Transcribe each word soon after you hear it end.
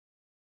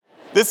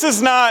This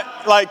is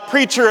not like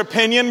preacher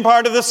opinion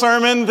part of the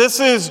sermon. This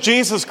is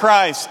Jesus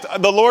Christ,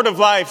 the Lord of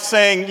life,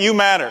 saying, you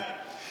matter.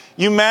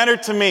 You matter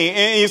to me.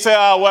 And you say,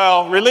 oh,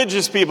 well,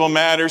 religious people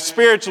matter,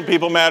 spiritual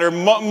people matter,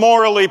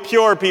 morally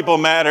pure people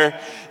matter.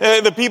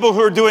 The people who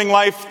are doing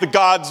life the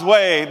God's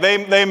way,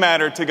 they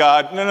matter to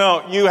God.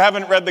 No, you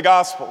haven't read the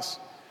Gospels.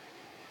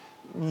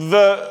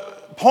 The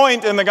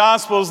point in the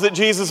Gospels that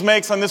Jesus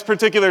makes on this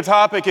particular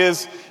topic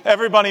is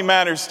everybody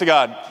matters to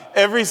God.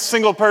 Every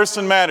single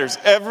person matters.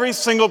 Every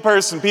single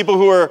person. People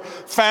who are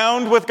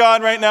found with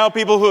God right now,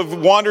 people who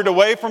have wandered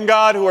away from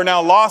God, who are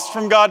now lost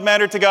from God,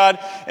 matter to God,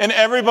 and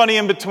everybody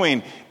in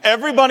between.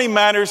 Everybody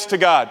matters to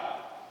God.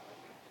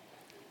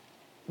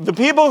 The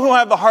people who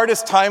have the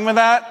hardest time with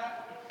that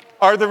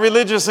are the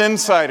religious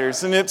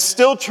insiders, and it's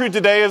still true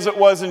today as it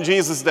was in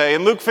Jesus' day.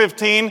 In Luke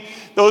 15,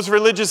 those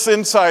religious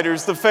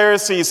insiders, the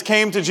Pharisees,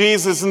 came to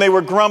Jesus and they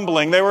were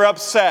grumbling, they were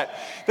upset.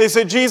 They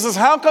said, Jesus,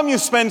 how come you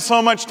spend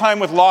so much time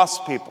with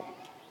lost people?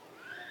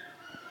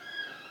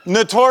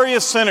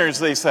 Notorious sinners,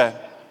 they said.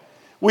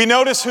 We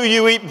notice who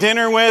you eat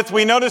dinner with.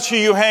 We notice who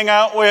you hang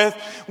out with.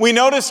 We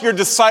notice your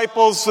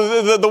disciples,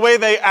 the way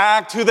they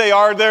act, who they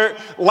are, their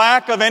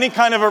lack of any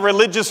kind of a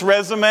religious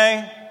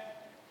resume.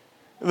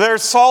 They're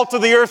salt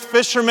of the earth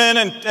fishermen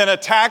and a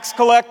tax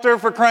collector,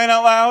 for crying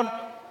out loud.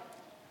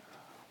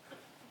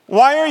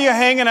 Why are you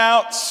hanging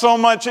out so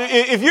much?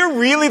 If you're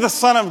really the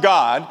Son of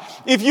God,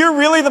 if you're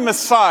really the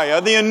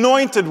Messiah, the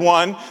anointed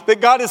one that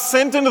God has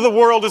sent into the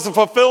world as a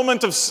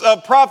fulfillment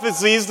of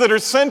prophecies that are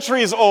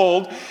centuries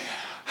old,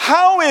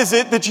 how is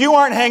it that you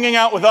aren't hanging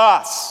out with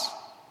us?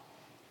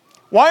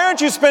 Why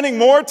aren't you spending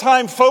more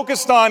time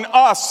focused on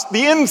us,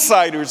 the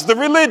insiders, the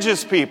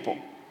religious people,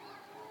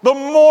 the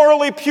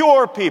morally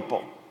pure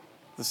people,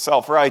 the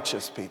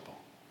self-righteous people?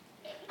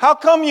 How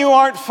come you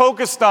aren't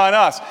focused on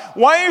us?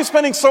 Why are you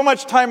spending so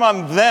much time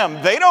on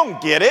them? They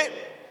don't get it.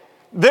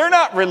 They're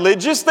not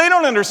religious. They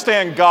don't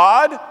understand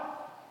God.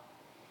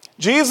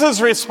 Jesus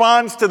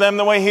responds to them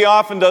the way he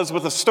often does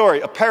with a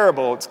story, a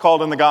parable, it's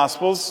called in the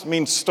Gospels,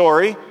 means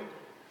story.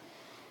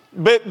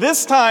 But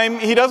this time,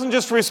 he doesn't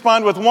just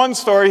respond with one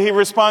story, he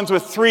responds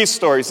with three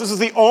stories. This is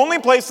the only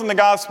place in the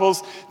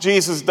Gospels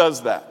Jesus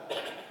does that.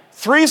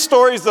 Three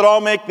stories that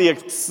all make the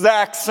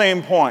exact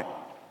same point.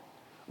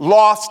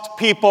 Lost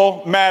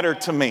people matter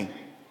to me.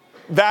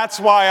 That's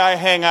why I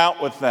hang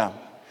out with them.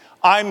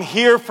 I'm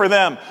here for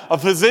them. A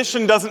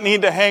physician doesn't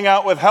need to hang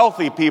out with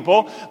healthy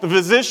people. The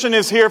physician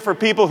is here for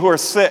people who are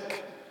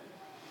sick.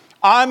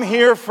 I'm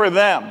here for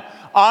them.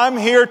 I'm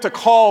here to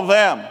call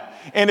them.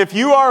 And if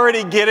you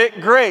already get it,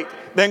 great.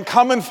 Then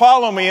come and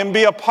follow me and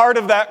be a part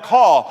of that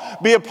call.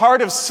 Be a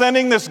part of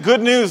sending this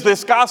good news,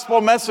 this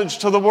gospel message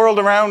to the world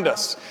around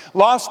us.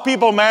 Lost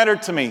people matter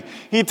to me.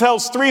 He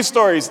tells three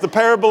stories. The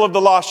parable of the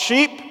lost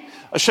sheep.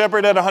 A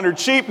shepherd had 100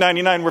 sheep,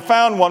 99 were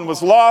found, one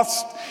was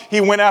lost. He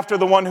went after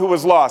the one who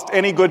was lost.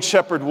 Any good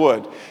shepherd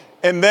would.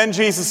 And then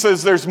Jesus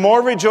says there's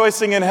more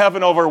rejoicing in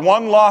heaven over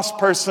one lost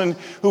person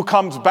who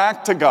comes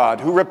back to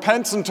God, who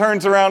repents and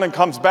turns around and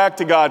comes back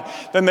to God,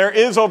 than there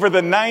is over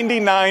the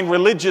 99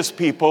 religious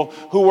people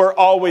who were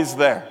always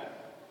there.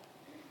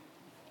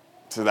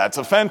 So that's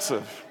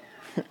offensive.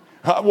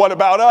 What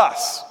about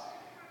us?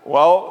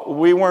 Well,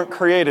 we weren't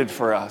created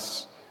for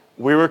us.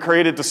 We were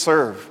created to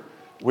serve.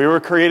 We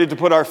were created to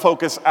put our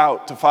focus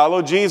out. To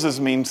follow Jesus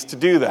means to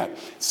do that.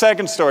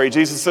 Second story,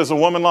 Jesus says a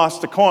woman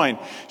lost a coin.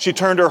 She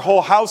turned her whole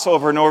house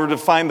over in order to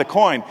find the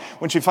coin.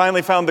 When she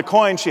finally found the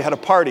coin, she had a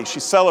party. She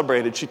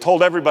celebrated. She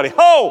told everybody,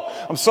 "Oh,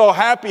 I'm so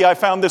happy I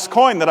found this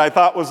coin that I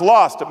thought was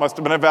lost. It must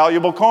have been a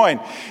valuable coin.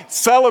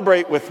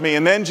 Celebrate with me."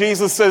 And then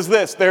Jesus says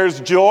this,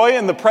 there's joy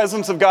in the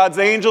presence of God's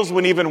angels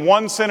when even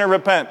one sinner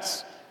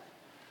repents.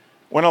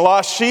 When a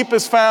lost sheep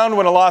is found,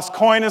 when a lost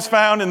coin is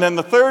found. And then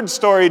the third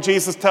story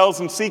Jesus tells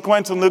in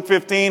sequence in Luke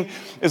 15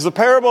 is the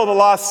parable of the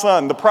lost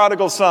son, the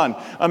prodigal son.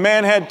 A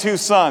man had two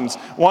sons.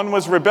 One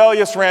was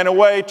rebellious, ran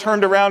away,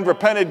 turned around,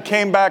 repented,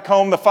 came back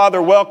home. The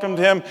father welcomed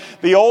him.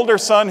 The older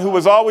son, who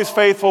was always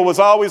faithful, was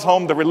always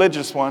home, the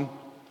religious one,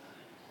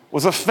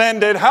 was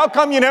offended. "How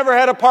come you never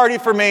had a party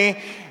for me?"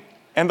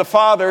 And the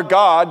father,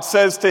 God,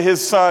 says to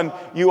his son,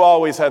 "You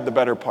always had the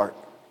better part.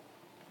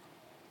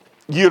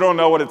 You don't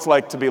know what it's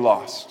like to be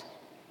lost.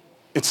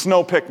 It's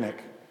no picnic.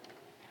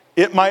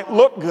 It might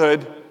look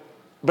good,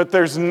 but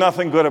there's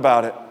nothing good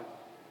about it.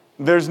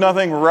 There's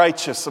nothing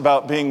righteous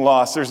about being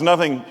lost. There's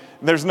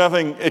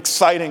nothing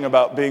exciting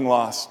about being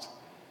lost.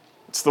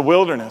 It's the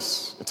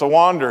wilderness. It's a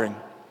wandering."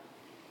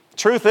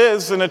 Truth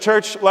is, in a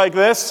church like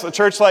this, a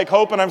church like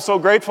Hope, and I'm so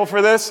grateful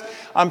for this,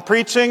 I'm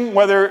preaching,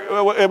 whether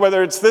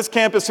it's this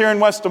campus here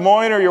in West Des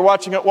Moines, or you're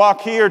watching at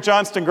Waukee, or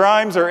Johnston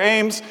Grimes, or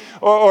Ames,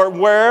 or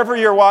wherever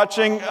you're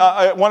watching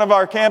at one of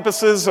our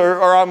campuses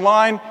or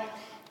online.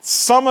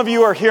 Some of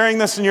you are hearing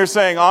this and you're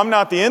saying, "I'm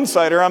not the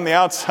insider, I'm the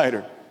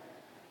outsider.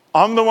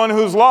 I'm the one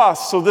who's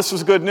lost, so this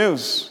is good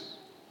news."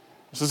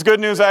 This is good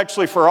news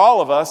actually for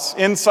all of us,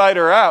 inside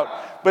or out.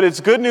 But it's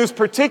good news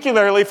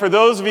particularly for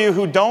those of you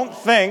who don't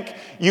think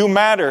you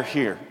matter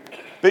here.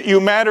 that you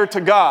matter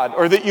to God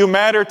or that you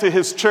matter to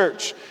His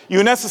church.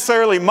 You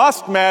necessarily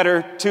must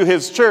matter to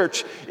His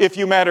church if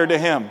you matter to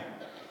Him.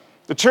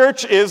 The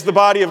church is the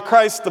body of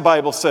Christ, the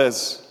Bible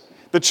says.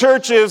 The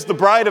church is the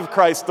bride of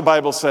Christ, the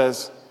Bible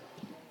says.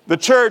 The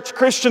church,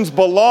 Christians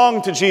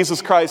belong to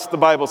Jesus Christ, the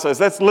Bible says.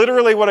 That's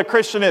literally what a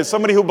Christian is,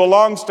 somebody who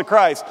belongs to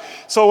Christ.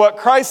 So what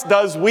Christ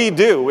does, we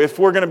do if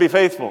we're going to be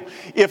faithful.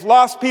 If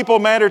lost people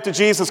matter to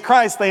Jesus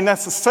Christ, they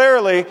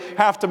necessarily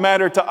have to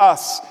matter to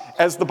us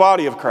as the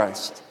body of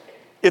Christ.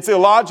 It's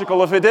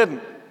illogical if it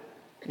didn't.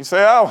 You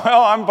say, oh,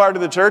 well, I'm part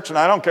of the church and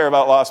I don't care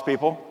about lost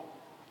people.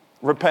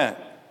 Repent.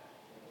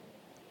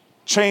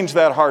 Change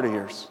that heart of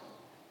yours.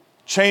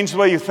 Change the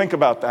way you think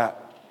about that.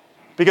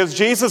 Because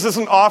Jesus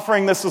isn't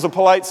offering this as a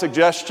polite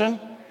suggestion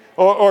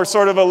or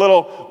sort of a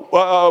little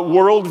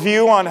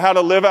worldview on how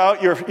to live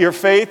out your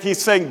faith. He's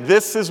saying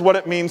this is what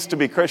it means to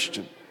be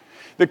Christian.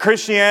 That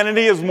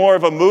Christianity is more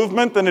of a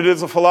movement than it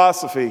is a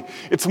philosophy.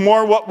 It's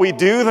more what we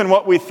do than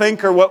what we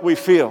think or what we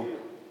feel.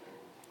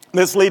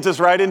 This leads us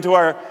right into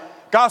our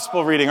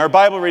gospel reading, our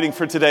Bible reading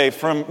for today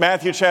from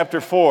Matthew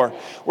chapter 4.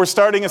 We're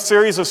starting a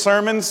series of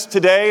sermons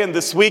today and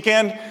this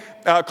weekend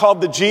called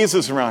the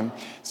Jesus Run.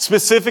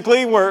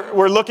 Specifically,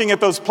 we're looking at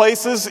those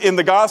places in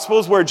the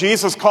Gospels where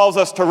Jesus calls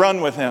us to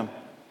run with Him.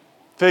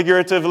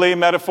 Figuratively,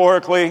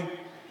 metaphorically,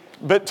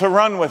 but to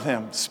run with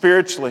Him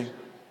spiritually.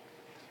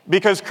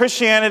 Because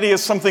Christianity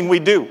is something we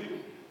do.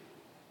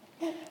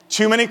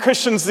 Too many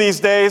Christians these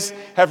days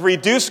have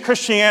reduced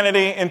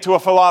Christianity into a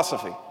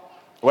philosophy.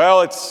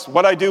 Well, it's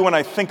what I do when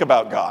I think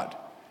about God.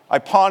 I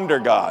ponder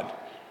God.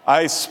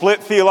 I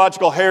split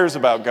theological hairs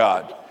about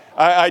God.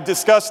 I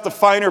discuss the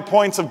finer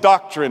points of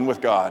doctrine with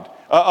God,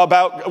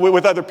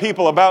 with other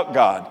people about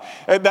God.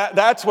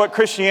 That's what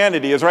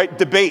Christianity is, right?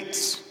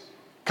 Debates,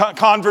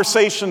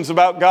 conversations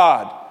about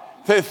God,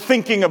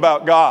 thinking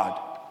about God.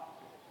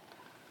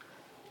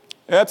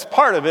 That's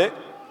part of it,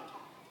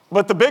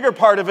 but the bigger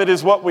part of it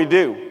is what we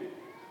do.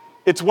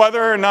 It's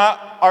whether or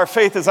not our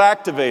faith is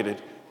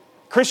activated.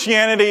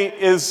 Christianity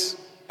is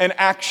an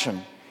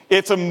action.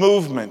 It's a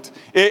movement.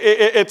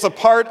 It's a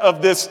part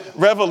of this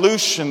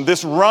revolution,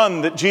 this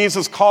run that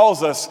Jesus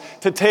calls us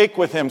to take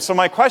with Him. So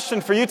my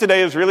question for you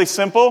today is really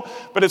simple,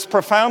 but it's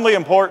profoundly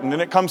important,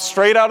 and it comes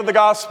straight out of the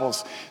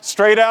Gospels,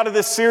 straight out of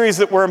this series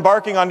that we're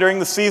embarking on during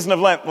the season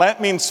of Lent.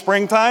 Lent means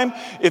springtime.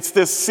 It's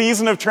this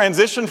season of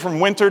transition from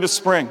winter to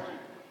spring.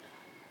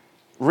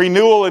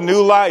 Renewal and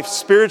new life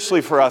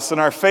spiritually for us in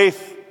our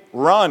faith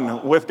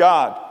run with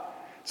God.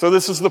 So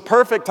this is the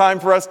perfect time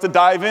for us to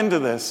dive into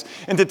this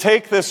and to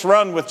take this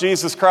run with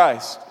Jesus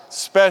Christ,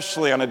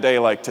 especially on a day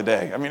like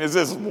today. I mean, is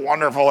this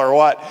wonderful or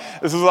what?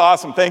 This is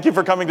awesome. Thank you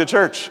for coming to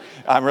church.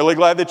 I'm really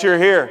glad that you're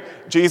here.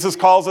 Jesus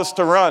calls us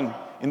to run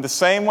in the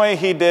same way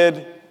He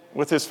did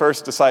with His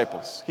first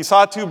disciples. He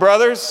saw two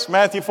brothers,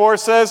 Matthew 4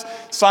 says,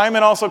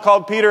 Simon also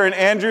called Peter and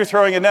Andrew,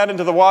 throwing a net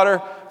into the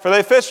water, for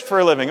they fished for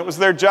a living. It was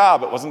their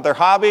job. It wasn't their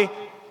hobby.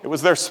 It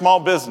was their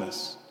small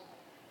business.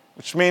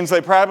 Which means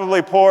they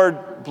probably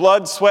poured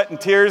blood, sweat, and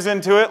tears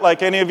into it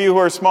like any of you who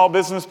are small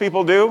business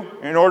people do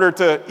in order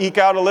to eke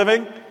out a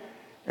living,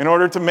 in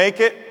order to make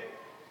it.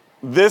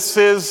 This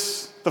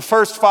is the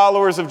first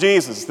followers of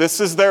Jesus. This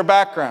is their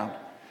background.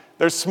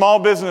 They're small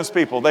business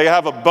people. They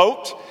have a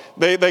boat.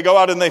 They go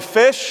out and they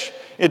fish.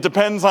 It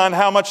depends on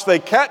how much they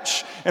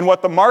catch and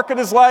what the market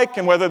is like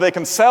and whether they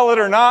can sell it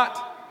or not.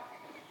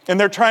 And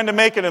they're trying to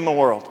make it in the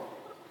world.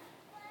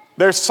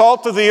 They're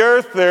salt of the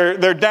earth.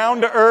 They're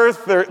down to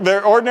earth.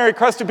 They're ordinary,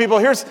 crusty people.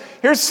 Here's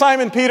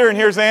Simon Peter and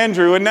here's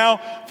Andrew. And now,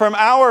 from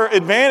our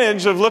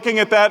advantage of looking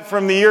at that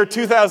from the year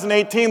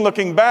 2018,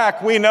 looking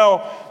back, we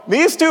know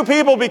these two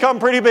people become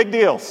pretty big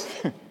deals.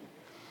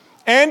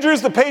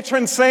 Andrew's the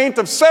patron saint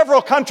of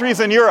several countries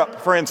in Europe,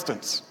 for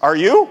instance. Are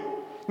you?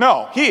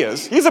 No, he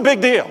is. He's a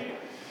big deal.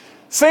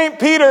 St.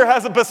 Peter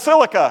has a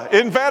basilica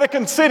in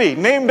Vatican City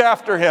named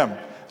after him.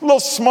 A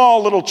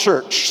small little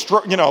church,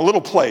 a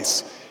little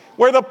place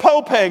where the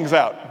Pope hangs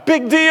out.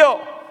 Big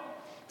deal.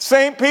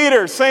 St.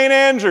 Peter, St.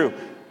 Andrew.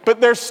 But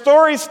their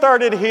story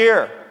started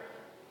here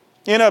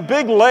in a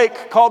big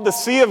lake called the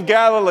Sea of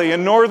Galilee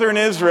in northern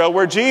Israel,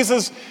 where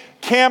Jesus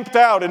camped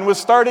out and was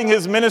starting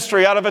His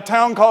ministry out of a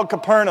town called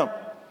Capernaum.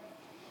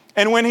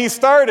 And when He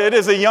started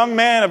as a young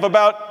man of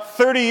about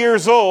 30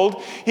 years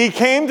old, He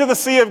came to the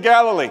Sea of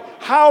Galilee.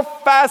 How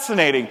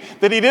fascinating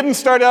that He didn't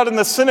start out in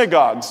the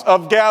synagogues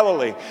of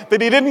Galilee,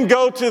 that He didn't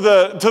go to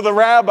the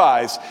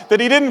rabbis, that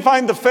He didn't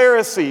find the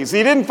Pharisees,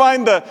 He didn't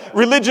find the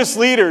religious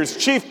leaders,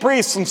 chief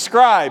priests and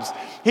scribes.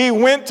 He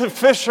went to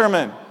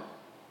fishermen.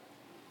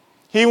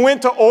 He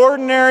went to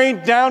ordinary,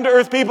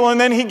 down-to-earth people,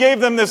 and then He gave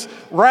them this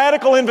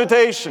radical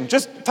invitation.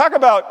 Just talk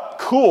about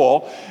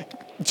cool.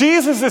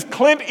 Jesus is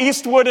Clint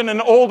Eastwood in an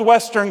old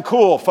Western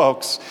cool,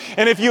 folks.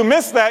 And if you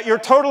miss that, you're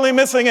totally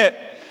missing it.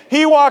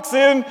 He walks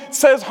in,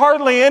 says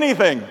hardly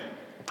anything.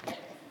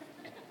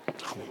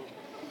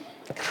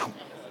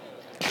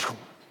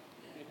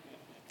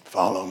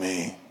 Follow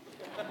me.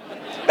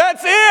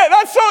 That's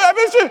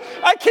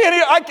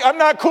it. I'm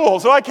not cool,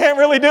 so I can't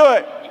really do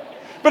it.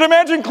 But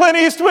imagine Clint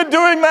Eastwood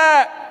doing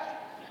that.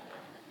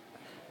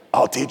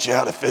 I'll teach you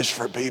how to fish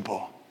for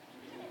people.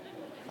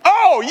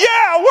 Oh,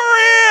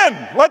 yeah,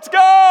 we're in. Let's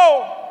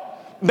go.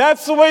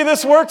 That's the way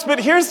this works. But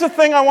here's the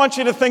thing I want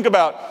you to think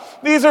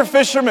about. These are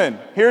fishermen.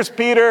 Here's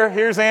Peter,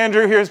 here's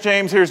Andrew, here's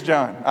James, here's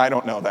John. I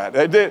don't know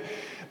that.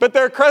 But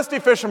they're crusty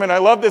fishermen. I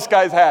love this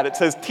guy's hat. It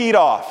says teed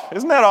off.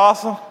 Isn't that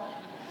awesome?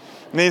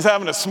 And he's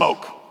having a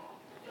smoke.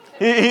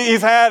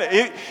 He's had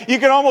it. You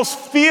can almost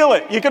feel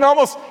it. You can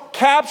almost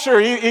capture.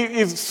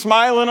 He's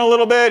smiling a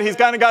little bit. He's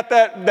kind of got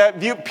that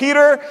view.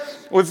 Peter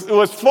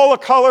was full of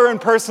color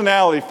and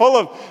personality,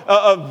 full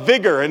of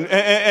vigor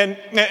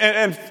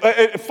and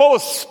full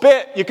of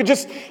spit. You could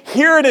just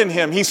hear it in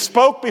him. He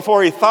spoke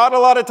before he thought a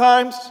lot of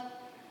times.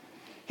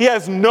 He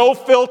has no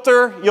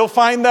filter. You'll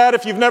find that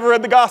if you've never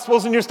read the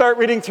Gospels and you start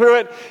reading through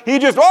it. He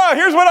just,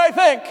 here's what I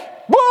think.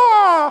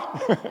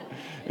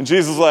 And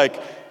Jesus is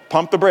like,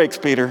 pump the brakes,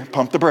 Peter.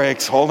 Pump the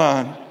brakes. Hold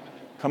on.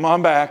 Come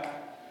on back.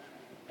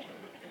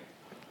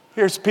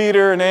 Here's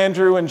Peter and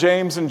Andrew and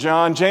James and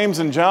John. James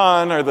and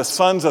John are the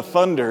sons of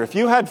thunder. If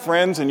you had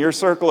friends in your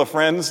circle of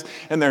friends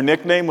and their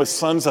nickname was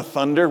Sons of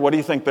Thunder, what do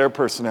you think their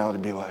personality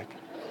would be like?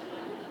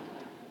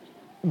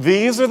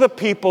 These are the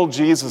people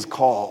Jesus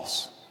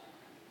calls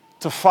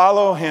to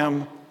follow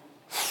him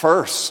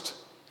first.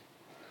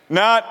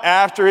 Not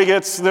after he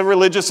gets the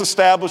religious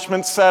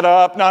establishment set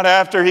up, not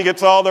after he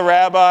gets all the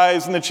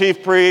rabbis and the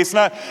chief priests,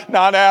 not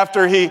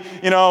after he,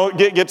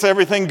 gets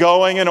everything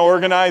going and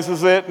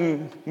organizes it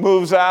and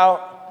moves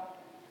out.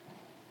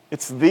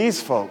 It's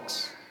these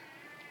folks,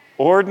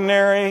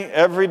 ordinary,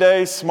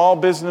 everyday, small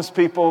business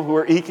people who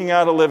are eking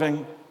out a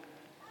living.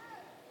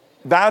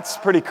 That's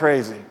pretty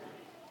crazy.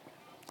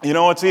 You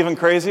know what's even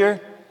crazier?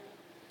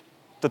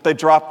 That they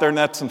dropped their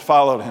nets and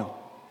followed him.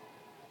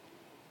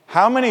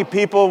 How many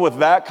people with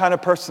that kind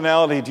of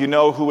personality do you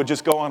know who would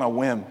just go on a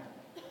whim?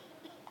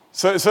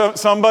 So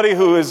somebody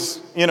who is,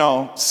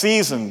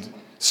 seasoned,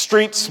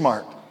 street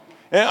smart.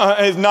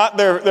 Is not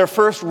their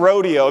first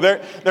rodeo.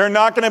 They're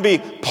not going to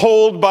be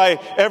pulled by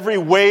every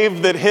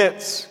wave that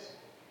hits.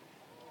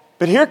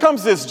 But here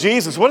comes this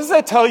Jesus. What does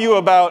that tell you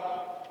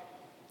about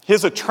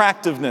his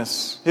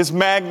attractiveness, his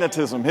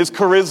magnetism, his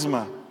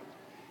charisma?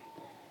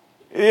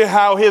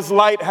 How his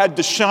light had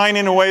to shine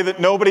in a way that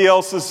nobody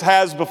else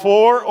has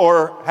before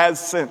or has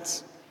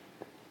since.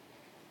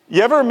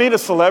 You ever meet a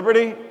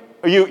celebrity?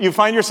 Or you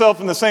find yourself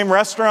in the same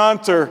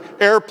restaurant or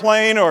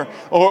airplane or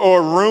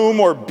room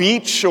or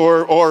beach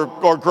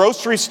or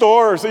grocery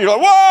store. Or you're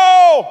like,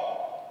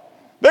 whoa!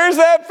 There's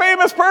that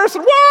famous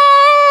person.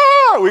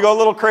 Whoa! We go a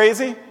little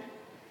crazy.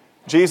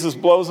 Jesus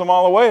blows them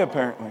all away,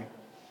 apparently.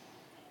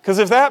 Because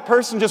if that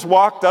person just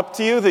walked up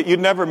to you that you'd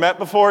never met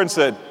before and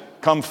said,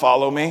 come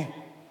follow me,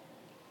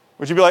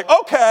 would you be like,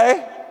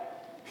 okay?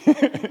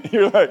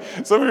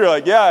 Some of you are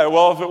like, yeah,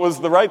 well, if it was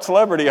the right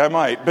celebrity, I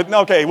might. But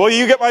okay, well,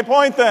 you get my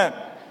point then.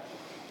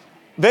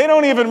 They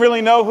don't even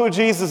really know who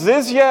Jesus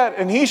is yet,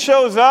 and he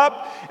shows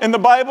up, and the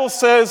Bible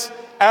says,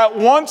 at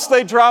once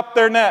they dropped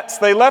their nets.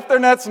 They left their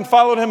nets and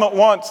followed him at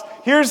once.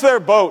 Here's their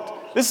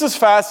boat. This is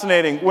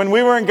fascinating. When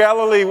we were in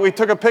Galilee, we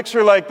took a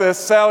picture like this,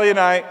 Sally and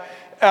I.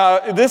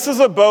 This is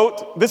a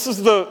boat. This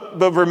is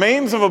the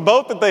remains of a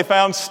boat that they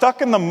found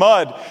stuck in the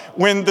mud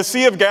when the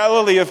Sea of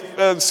Galilee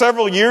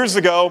several years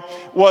ago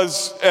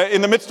was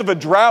in the midst of a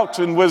drought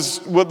and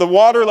the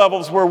water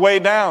levels were way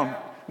down.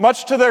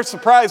 Much to their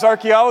surprise,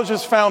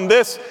 archaeologists found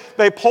this.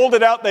 They pulled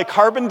it out. They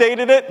carbon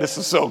dated it. This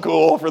is so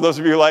cool for those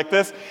of you who like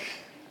this.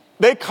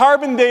 They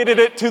carbon dated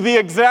it to the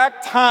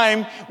exact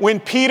time when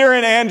Peter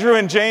and Andrew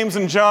and James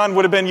and John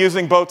would have been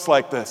using boats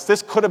like this.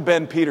 This could have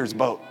been Peter's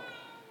boat.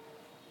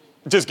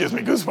 It just gives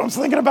me goosebumps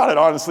thinking about it,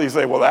 honestly. You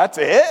say, well, that's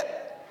it?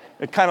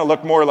 It kind of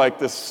looked more like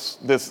this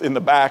in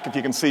the back, if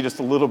you can see just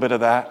a little bit of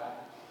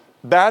that.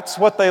 That's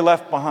what they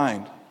left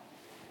behind.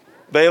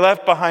 They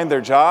left behind their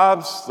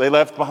jobs. They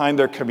left behind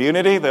their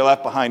community. They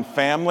left behind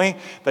family.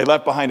 They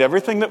left behind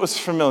everything that was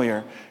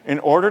familiar in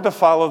order to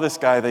follow this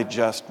guy they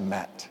just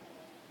met.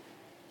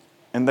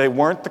 And they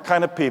weren't the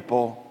kind of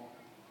people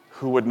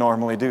who would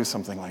normally do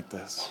something like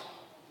this.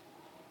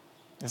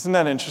 Isn't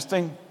that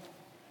interesting?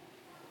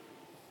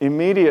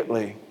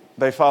 Immediately,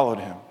 they followed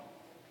him.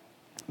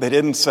 They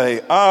didn't say,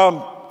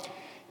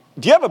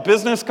 do you have a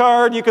business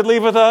card you could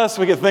leave with us?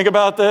 We could think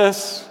about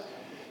this.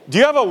 Do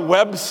you have a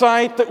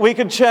website that we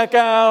could check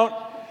out?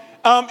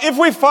 If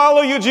we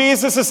follow you,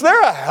 Jesus, is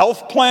there a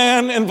health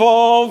plan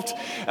involved?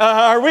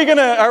 Are we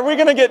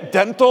gonna get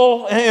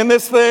dental in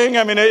this thing?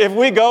 I mean, if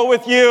we go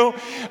with you,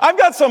 I've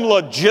got some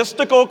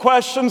logistical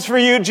questions for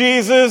you,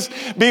 Jesus,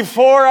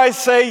 before I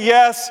say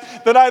yes,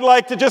 that I'd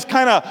like to just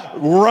kind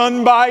of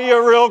run by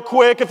you real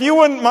quick. If you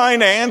wouldn't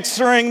mind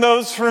answering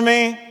those for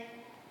me.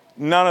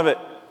 None of it.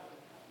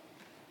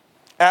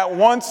 At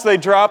once they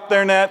dropped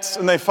their nets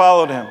and they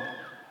followed him.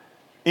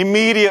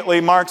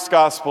 Immediately, Mark's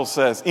gospel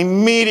says,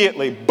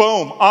 immediately,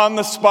 boom, on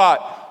the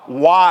spot.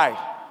 Why?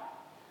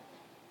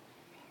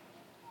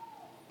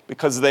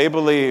 Because they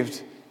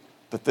believed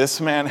that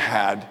this man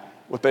had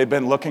what they'd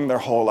been looking their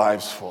whole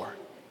lives for.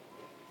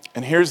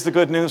 And here's the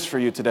good news for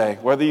you today.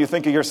 Whether you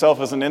think of yourself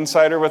as an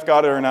insider with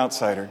God or an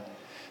outsider,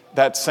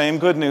 that same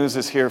good news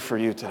is here for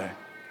you today.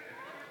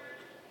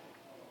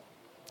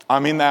 I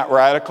mean, that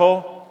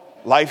radical,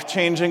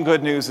 life-changing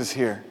good news is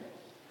here.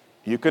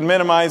 You can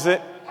minimize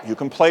it. You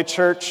can play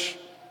church.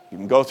 You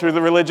can go through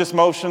the religious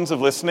motions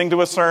of listening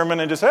to a sermon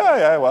and just say, oh,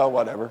 yeah, well,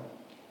 whatever.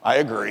 I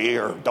agree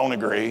or don't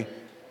agree.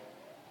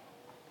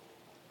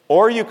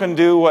 Or you can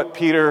do what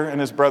Peter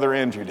and his brother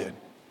Andrew did.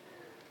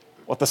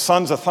 What the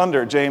sons of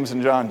thunder, James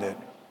and John, did.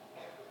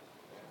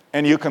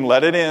 And you can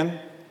let it in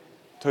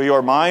to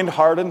your mind,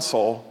 heart, and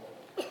soul.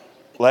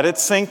 Let it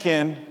sink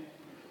in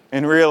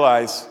and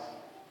realize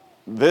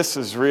this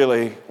is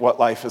really what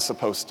life is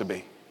supposed to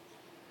be.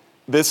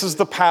 This is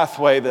the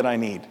pathway that I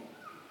need.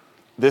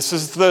 This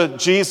is the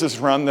Jesus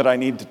run that I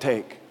need to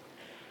take.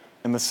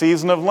 And the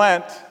season of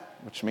Lent,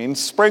 which means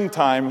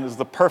springtime, is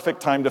the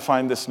perfect time to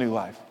find this new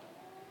life.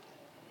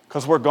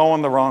 Because we're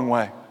going the wrong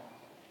way.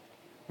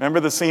 Remember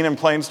the scene in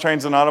Planes,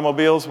 Trains, and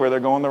Automobiles where they're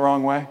going the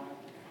wrong way?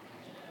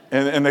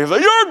 And they say,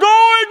 you're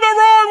going the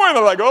wrong way.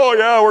 They're like, oh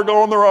yeah, we're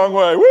going the wrong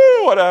way.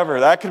 Woo,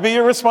 whatever. That could be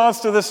your response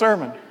to this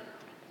sermon.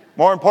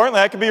 More importantly,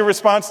 that could be a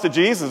response to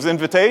Jesus'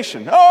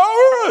 invitation.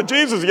 Oh,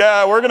 Jesus,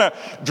 yeah, we're going to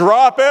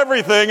drop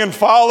everything and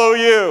follow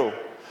you.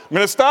 I'm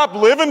going to stop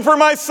living for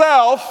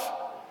myself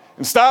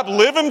and stop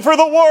living for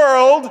the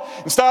world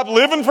and stop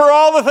living for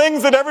all the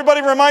things that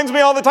everybody reminds me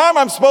all the time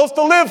I'm supposed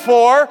to live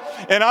for,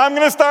 and I'm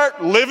going to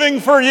start living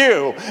for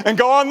you and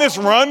go on this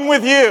run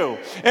with you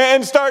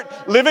and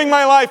start living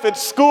my life at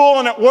school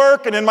and at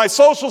work and in my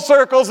social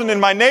circles and in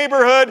my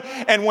neighborhood,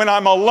 and when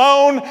I'm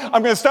alone,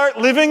 I'm going to start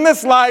living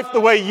this life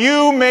the way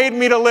you made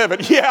me to live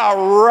it. Yeah,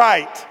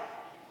 right.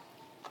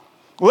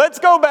 Let's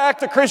go back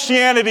to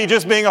Christianity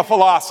just being a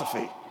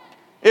philosophy.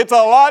 It's a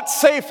lot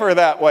safer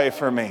that way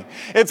for me.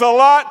 It's a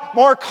lot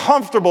more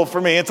comfortable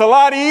for me. It's a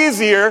lot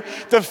easier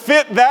to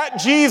fit that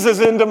Jesus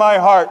into my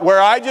heart,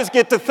 where I just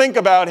get to think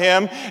about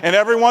him and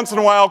every once in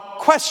a while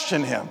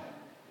question him.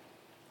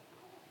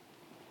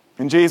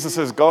 And Jesus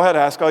says, go ahead,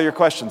 ask all your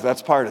questions.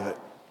 That's part of it.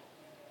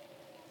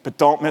 But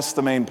don't miss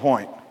the main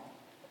point.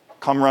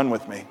 Come run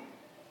with me.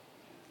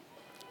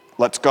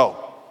 Let's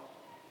go.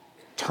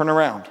 Turn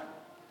around.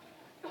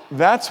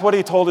 That's what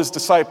he told his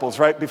disciples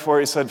right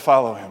before he said,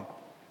 follow him.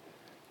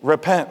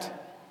 Repent,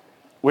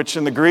 which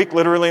in the Greek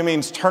literally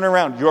means turn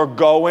around. You're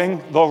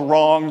going the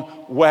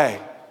wrong way.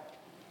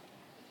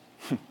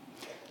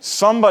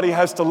 Somebody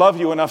has to love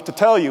you enough to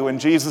tell you, and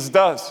Jesus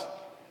does.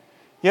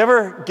 You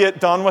ever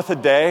get done with a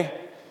day,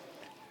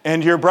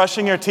 and you're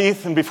brushing your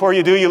teeth, and before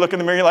you do, you look in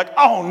the mirror, you're like,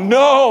 oh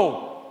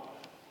no!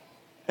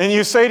 And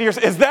you say to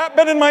yourself, has that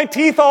been in my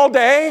teeth all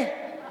day?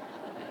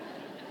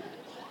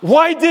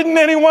 Why didn't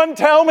anyone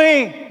tell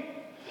me?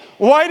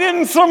 Why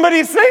didn't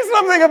somebody say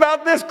something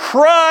about this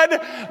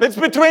crud that's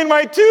between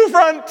my two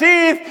front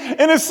teeth?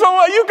 And it's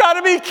so, you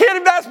gotta be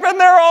kidding, that's been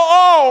there all,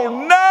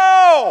 oh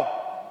no!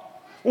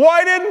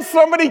 Why didn't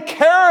somebody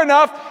care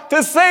enough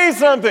to say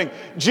something?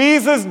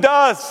 Jesus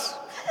does.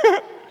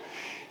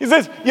 He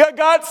says, you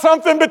got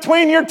something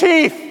between your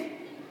teeth.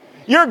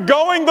 You're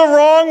going the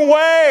wrong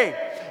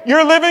way.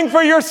 You're living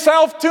for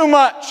yourself too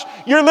much.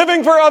 You're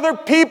living for other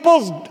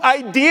people's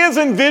ideas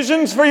and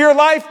visions for your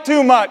life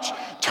too much.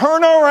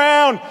 Turn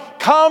around.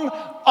 Come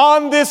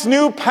on this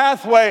new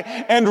pathway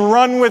and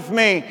run with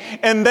me.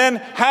 And then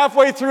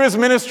halfway through his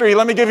ministry,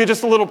 let me give you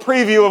just a little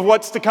preview of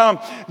what's to come.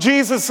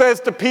 Jesus says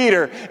to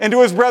Peter and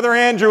to his brother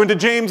Andrew and to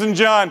James and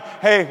John,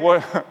 hey,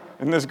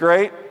 isn't this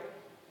great?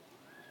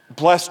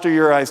 Blessed are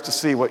your eyes to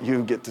see what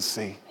you get to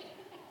see.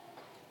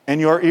 And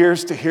your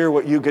ears to hear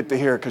what you get to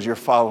hear because you're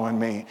following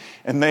me.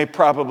 And they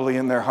probably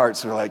in their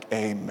hearts are like,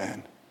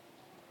 amen.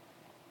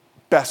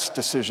 Best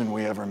decision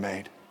we ever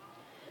made.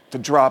 To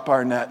drop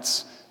our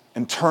nets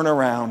and turn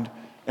around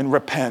and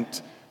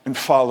repent and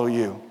follow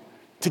you.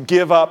 To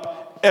give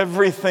up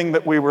everything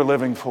that we were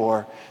living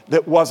for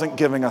that wasn't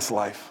giving us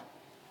life.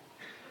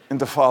 And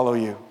to follow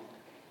you.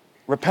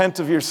 Repent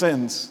of your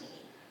sins.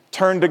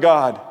 Turn to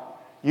God.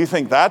 You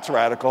think that's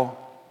radical?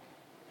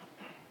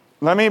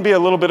 Let me be a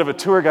little bit of a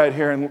tour guide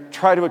here and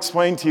try to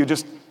explain to you,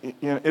 just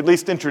at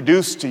least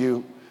introduce to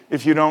you,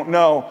 if you don't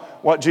know,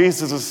 what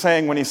Jesus is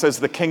saying when he says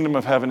the kingdom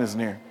of heaven is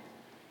near.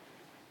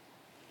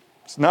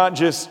 It's not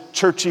just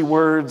churchy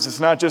words. It's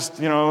not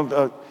just,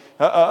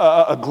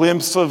 a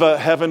glimpse of a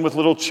heaven with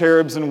little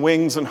cherubs and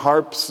wings and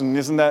harps, and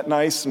isn't that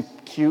nice and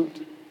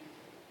cute?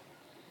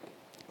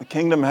 The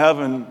kingdom of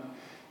heaven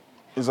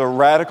is a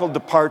radical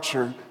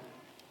departure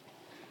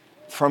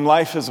from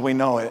life as we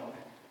know it.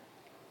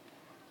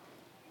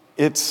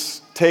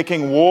 It's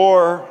taking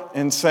war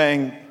and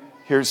saying,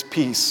 here's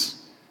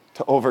peace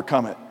to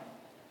overcome it.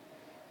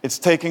 It's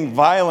taking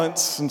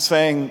violence and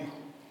saying,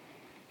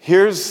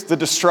 here's the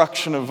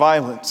destruction of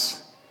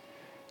violence.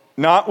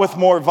 Not with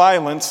more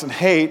violence and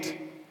hate,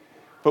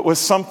 but with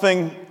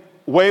something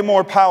way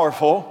more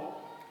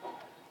powerful.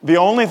 The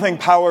only thing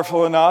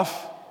powerful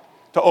enough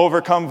to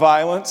overcome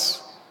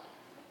violence,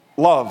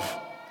 love.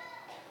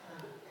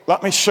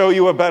 Let me show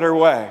you a better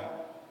way.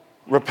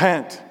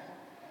 Repent.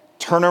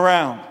 Turn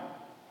around.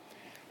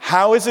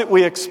 How is it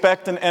we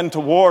expect an end to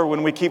war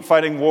when we keep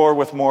fighting war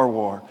with more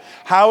war?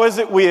 How is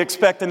it we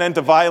expect an end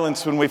to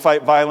violence when we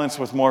fight violence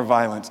with more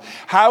violence?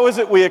 How is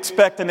it we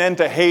expect an end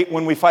to hate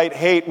when we fight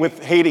hate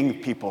with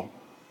hating people?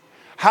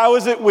 How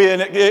is it we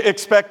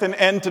expect an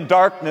end to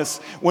darkness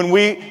when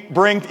we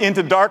bring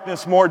into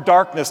darkness more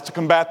darkness to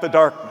combat the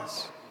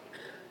darkness?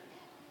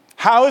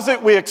 How is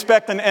it we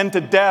expect an end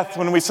to death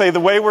when we say the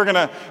way we're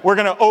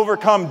gonna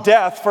overcome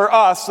death for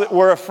us that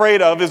we're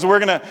afraid of is we're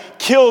gonna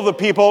kill the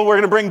people, we're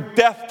gonna bring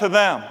death to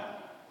them.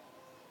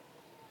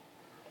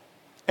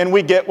 And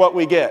we get what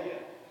we get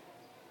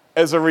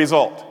as a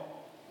result.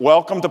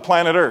 Welcome to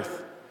planet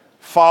Earth,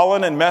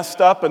 fallen and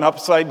messed up and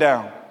upside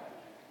down,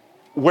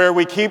 where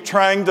we keep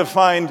trying to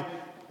find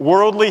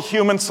worldly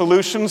human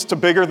solutions to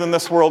bigger than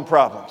this world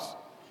problems.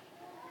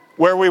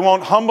 Where we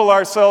won't humble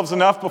ourselves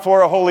enough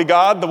before a holy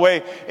God, the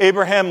way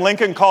Abraham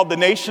Lincoln called the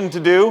nation to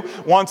do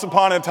once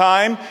upon a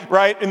time,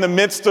 right, in the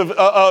midst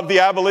of the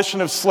abolition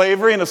of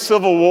slavery and a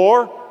civil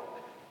war,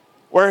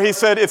 where he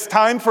said it's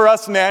time for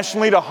us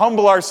nationally to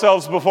humble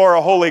ourselves before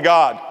a holy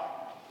God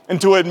and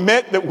to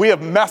admit that we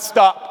have messed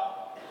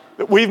up,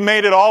 that we've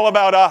made it all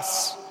about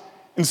us,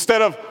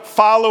 instead of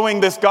following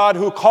this God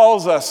who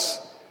calls us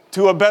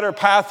to a better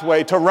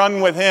pathway, to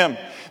run with him.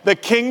 The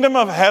kingdom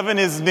of heaven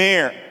is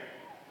near.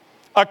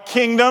 A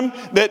kingdom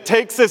that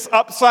takes this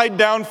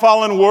upside-down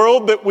fallen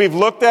world that we've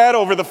looked at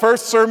over the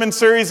first sermon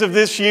series of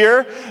this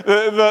year,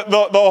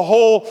 the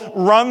whole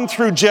run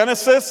through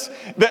Genesis,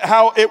 that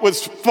how it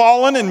was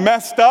fallen and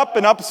messed up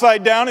and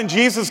upside down, and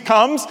Jesus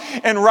comes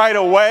and right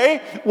away,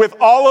 with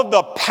all of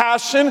the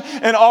passion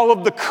and all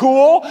of the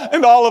cool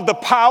and all of the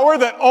power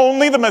that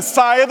only the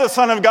Messiah, the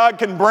Son of God,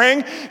 can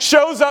bring,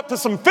 shows up to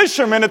some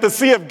fishermen at the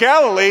Sea of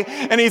Galilee,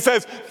 and he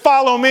says,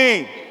 "Follow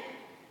me.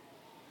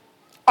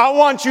 I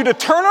want you to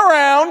turn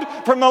around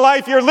from the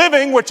life you're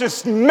living, which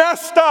is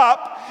messed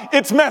up.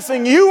 It's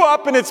messing you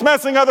up and it's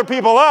messing other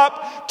people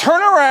up.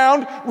 Turn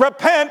around,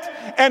 repent,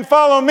 and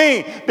follow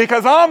me,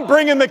 because I'm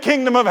bringing the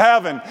kingdom of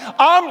heaven.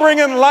 I'm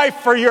bringing life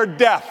for your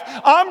death.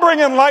 I'm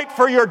bringing light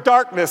for your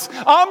darkness.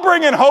 I'm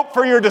bringing hope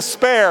for your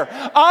despair.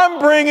 I'm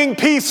bringing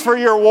peace for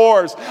your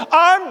wars.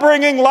 I'm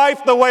bringing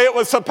life the way it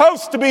was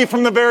supposed to be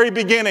from the very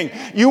beginning.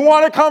 You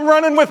want to come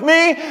running with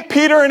me?"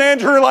 Peter and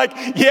Andrew are like,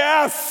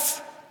 "Yes!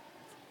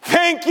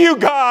 Thank you,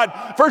 God,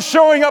 for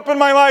showing up in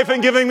my life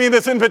and giving me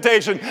this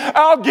invitation.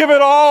 I'll give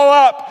it all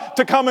up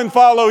to come and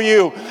follow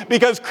you."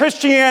 Because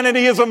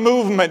Christianity is a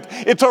movement.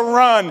 It's a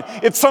run.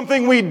 It's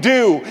something we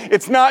do.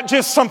 It's not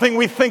just something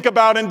we think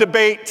about and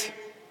debate.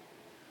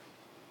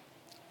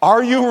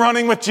 Are you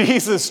running with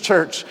Jesus,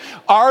 church?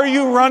 Are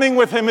you running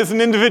with him as an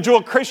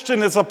individual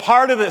Christian, as a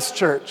part of this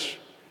church?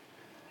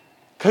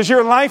 Because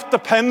your life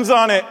depends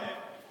on it.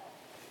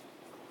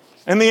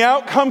 And the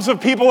outcomes of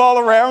people all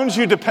around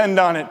you depend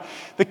on it.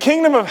 The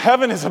kingdom of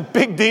heaven is a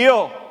big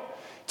deal.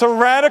 It's a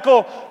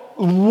radical,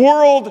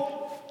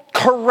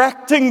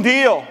 world-correcting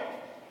deal.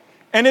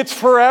 And it's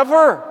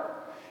forever.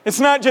 It's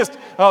not just,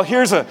 oh,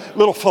 here's a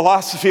little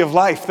philosophy of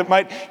life that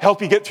might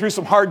help you get through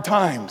some hard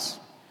times.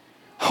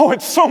 Oh,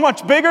 it's so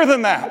much bigger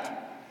than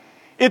that.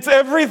 It's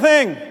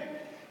everything.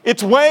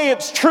 It's way,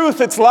 it's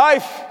truth, it's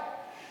life.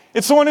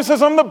 It's the one who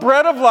says, "I'm the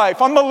bread of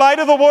life. I'm the light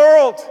of the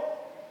world."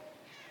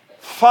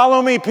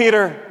 Follow me,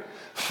 Peter.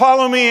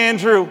 Follow me,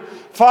 Andrew.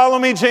 Follow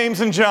me, James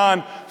and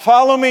John.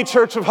 Follow me,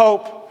 Church of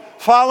Hope.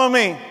 Follow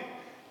me.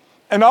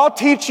 And I'll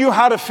teach you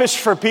how to fish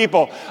for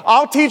people.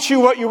 I'll teach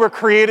you what you were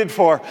created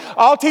for.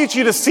 I'll teach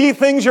you to see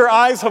things your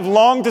eyes have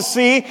longed to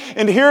see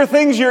and hear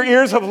things your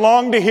ears have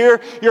longed to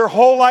hear your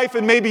whole life,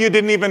 and maybe you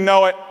didn't even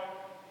know it.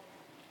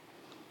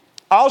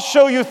 I'll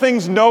show you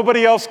things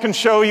nobody else can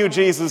show you,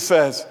 Jesus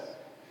says.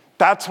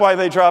 That's why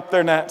they drop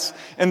their nets.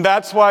 And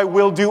that's why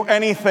we'll do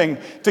anything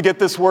to get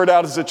this word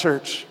out as a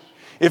church.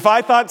 If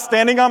I thought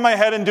standing on my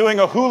head and doing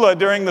a hula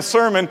during the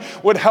sermon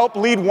would help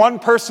lead one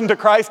person to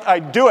Christ,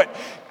 I'd do it.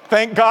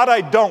 Thank God I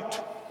don't.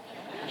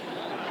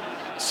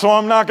 So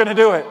I'm not going to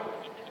do it.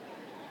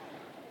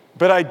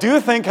 But I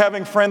do think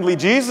having Friendly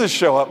Jesus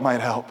show up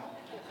might help.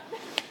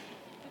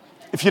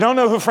 If you don't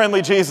know who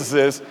Friendly Jesus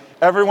is,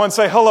 everyone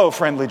say, "Hello,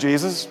 Friendly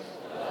Jesus."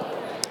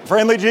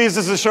 Friendly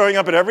Jesus is showing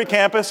up at every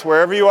campus,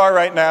 wherever you are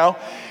right now.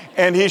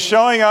 And he's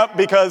showing up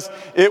because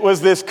it was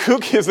the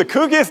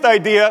kookiest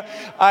idea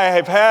I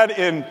have had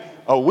in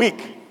a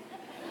week.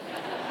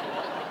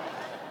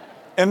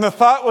 And the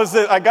thought was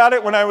that I got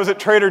it when I was at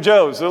Trader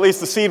Joe's, or at least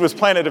the seed was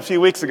planted a few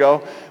weeks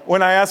ago,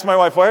 when I asked my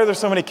wife, "Why are there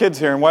so many kids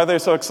here, and why are they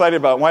so excited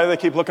about it? Why do they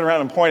keep looking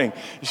around and pointing?"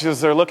 And she says,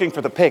 "They're looking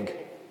for the pig."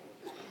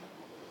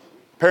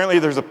 Apparently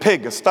there's a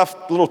pig, a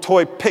stuffed little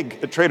toy pig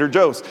at Trader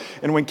Joe's.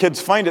 And when kids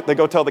find it, they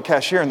go tell the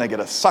cashier and they get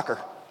a sucker.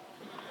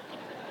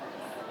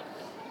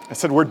 I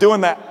said, "We're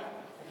doing that."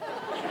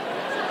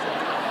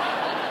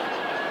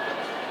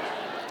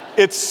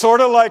 It's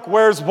sort of like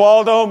Where's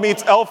Waldo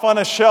meets Elf on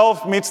a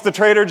Shelf meets the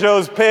Trader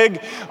Joe's pig,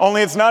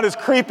 only it's not as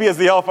creepy as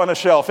the Elf on a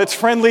Shelf. It's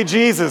Friendly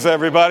Jesus,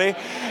 everybody.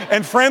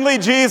 And Friendly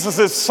Jesus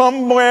is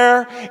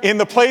somewhere in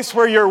the place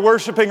where you're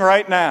worshiping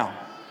right now.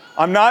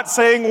 I'm not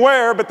saying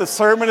where, but the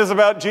sermon is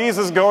about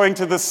Jesus going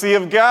to the Sea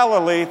of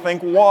Galilee.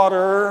 Think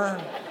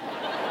water.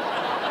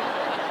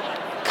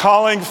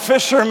 Calling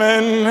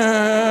fishermen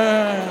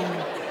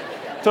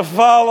to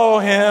follow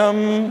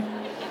him.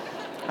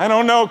 I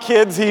don't know,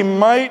 kids, he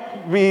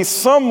might be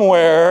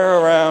somewhere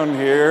around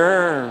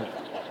here.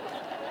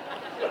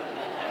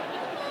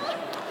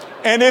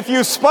 And if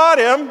you spot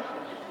him,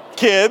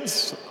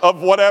 kids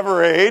of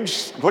whatever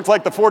age, looks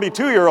like the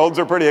 42-year-olds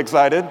are pretty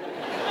excited.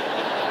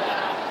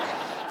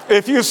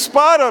 If you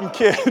spot him,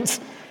 kids,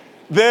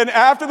 then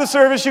after the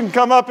service you can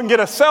come up and get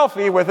a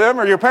selfie with him,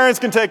 or your parents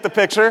can take the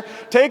picture.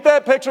 Take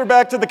that picture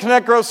back to the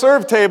Connect, Grow,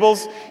 Serve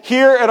tables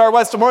here at our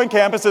West Des Moines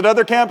campus. At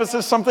other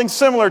campuses, something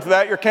similar to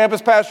that. Your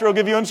campus pastor will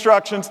give you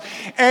instructions,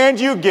 and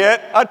you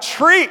get a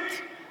treat.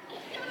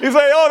 You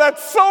say, oh,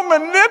 that's so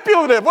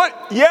manipulative.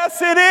 What?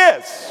 Yes, it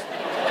is.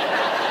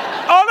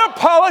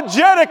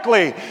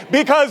 Unapologetically,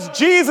 because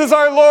Jesus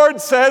our Lord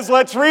says,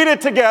 let's read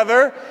it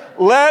together,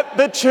 let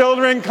the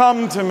children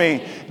come to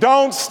me.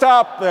 Don't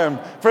stop them,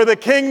 for the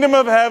kingdom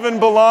of heaven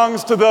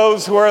belongs to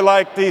those who are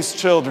like these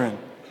children.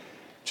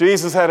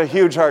 Jesus had a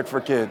huge heart for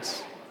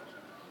kids.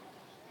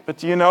 But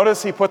do you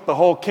notice he put the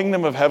whole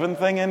kingdom of heaven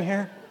thing in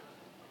here?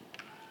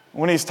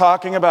 When he's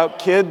talking about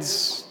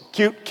kids,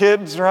 cute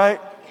kids,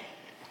 right?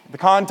 The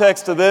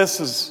context of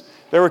this is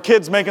there were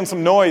kids making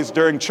some noise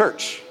during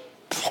church.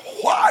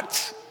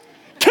 What?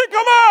 Kick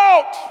them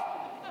out!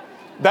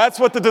 That's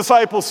what the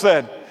disciples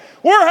said.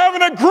 We're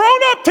having a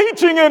grown-up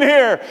teaching in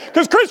here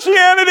because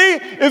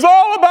Christianity is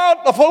all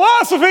about the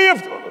philosophy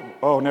of...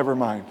 Oh, never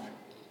mind.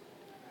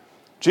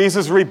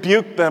 Jesus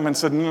rebuked them and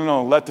said,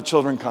 no, let the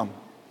children come.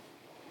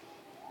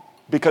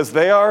 Because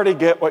they already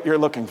get what you're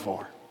looking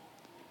for.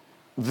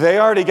 They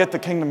already get the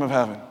kingdom of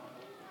heaven.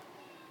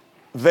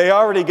 They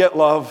already get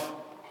love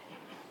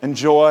and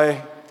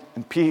joy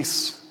and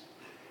peace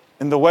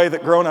in the way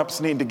that grown-ups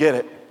need to get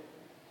it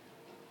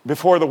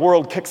before the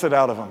world kicks it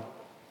out of them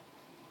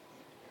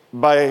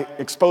by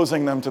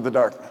exposing them to the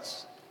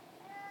darkness.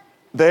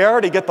 They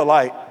already get the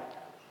light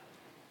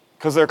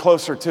because they're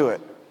closer to it.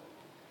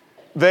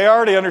 They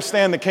already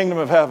understand the kingdom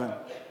of heaven.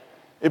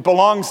 It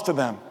belongs to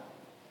them.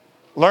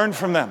 Learn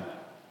from them,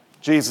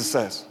 Jesus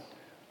says.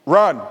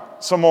 Run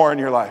some more in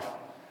your life.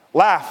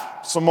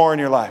 Laugh some more in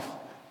your life.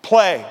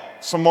 Play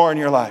some more in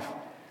your life.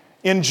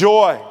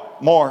 Enjoy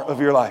more of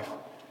your life.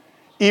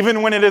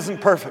 Even when it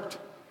isn't perfect,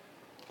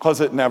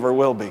 because it never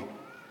will be.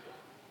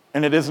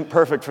 And it isn't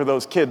perfect for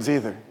those kids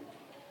either.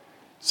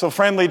 So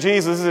Friendly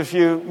Jesus, if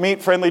you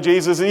meet Friendly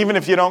Jesus, even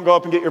if you don't go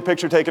up and get your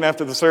picture taken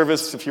after the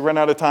service, if you run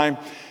out of time,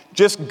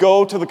 just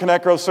go to the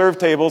Connect, Grow, Serve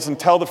tables and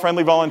tell the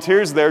friendly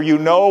volunteers there, you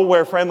know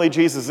where Friendly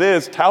Jesus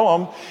is, tell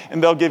them,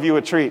 and they'll give you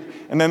a treat.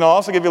 And then they'll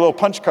also give you a little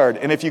punch card.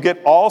 And if you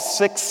get all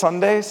 6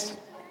 Sundays,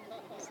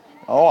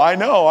 oh, I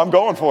know, I'm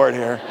going for it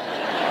here.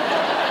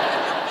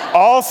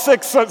 All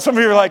 6, some of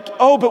you are like,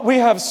 oh, but we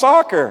have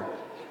soccer.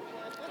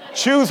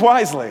 Choose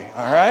wisely,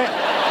 all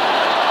right?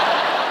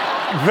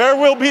 There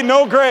will be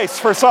no grace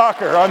for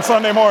soccer on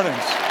Sunday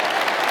mornings.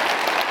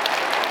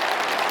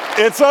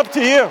 It's up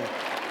to you.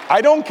 I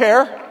don't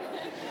care.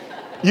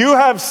 You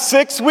have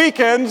 6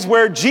 weekends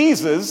where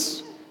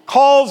Jesus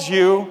calls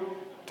you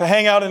to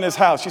hang out in his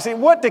house. You say,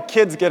 what do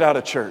kids get out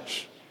of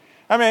church?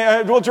 I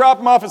mean, we'll drop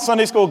them off at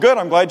Sunday school. Good,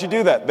 I'm glad you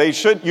do that.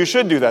 You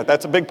should do that.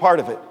 That's a big part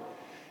of it.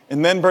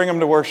 And then bring them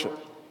to worship.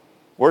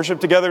 Worship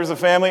together as a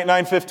family at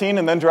 9:15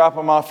 and then drop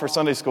them off for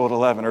Sunday school at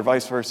 11 or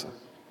vice versa.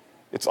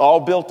 It's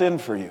all built in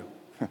for you.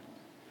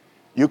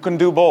 You can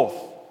do both.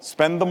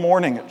 Spend the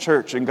morning at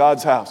church in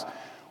God's house.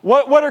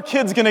 What are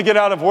kids going to get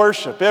out of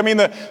worship? I mean,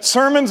 the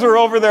sermons are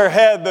over their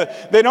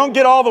head. They don't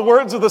get all the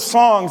words of the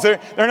songs. They're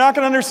not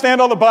going to understand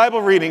all the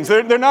Bible readings.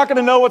 They're not going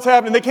to know what's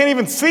happening. They can't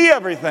even see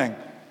everything.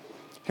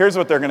 Here's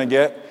what they're going to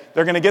get.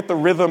 They're going to get the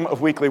rhythm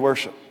of weekly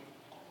worship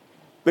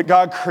that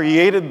God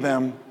created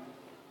them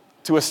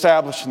to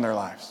establish in their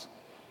lives.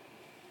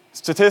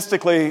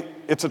 Statistically,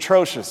 it's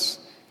atrocious.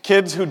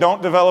 Kids who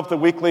don't develop the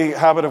weekly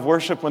habit of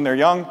worship when they're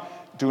young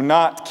do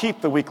not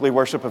keep the weekly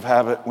worship of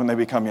habit when they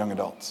become young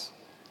adults.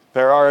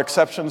 There are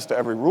exceptions to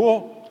every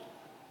rule,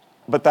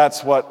 but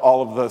that's what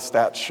all of the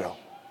stats show.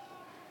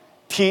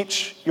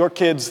 Teach your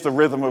kids the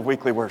rhythm of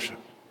weekly worship.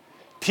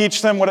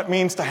 Teach them what it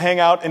means to hang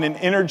out in an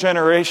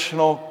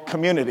intergenerational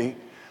community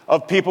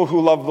of people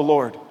who love the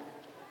Lord,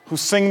 who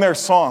sing their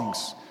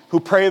songs, who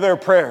pray their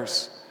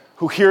prayers,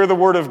 who hear the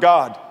word of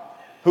God,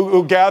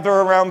 who gather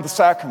around the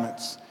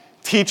sacraments.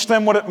 Teach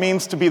them what it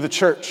means to be the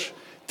church.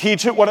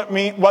 Teach it what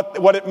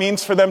it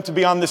means for them to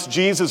be on this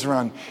Jesus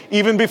run,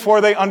 even before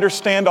they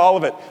understand all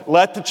of it.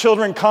 Let the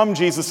children come,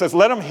 Jesus says.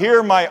 Let them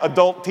hear my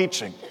adult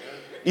teaching,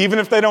 even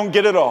if they don't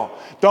get it all.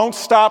 Don't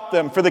stop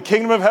them, for the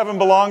kingdom of heaven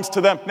belongs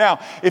to them. Now,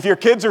 if your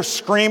kids are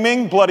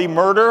screaming bloody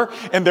murder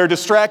and they're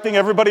distracting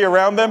everybody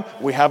around them,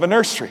 we have a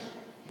nursery.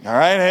 All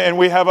right, and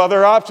we have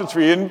other options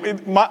for you.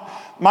 And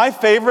my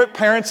favorite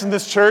parents in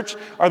this church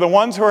are the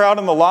ones who are out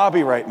in the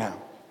lobby right now.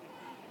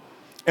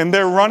 And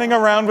they're running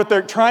around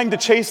trying to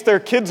chase their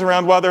kids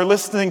around while they're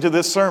listening to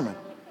this sermon.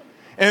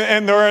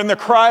 And they're in the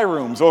cry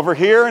rooms over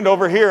here and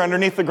over here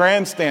underneath the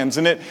grandstands.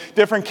 And at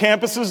different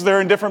campuses, they're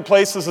in different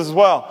places as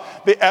well.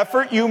 The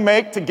effort you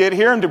make to get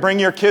here and to bring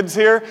your kids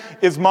here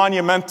is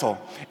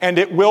monumental. And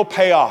it will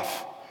pay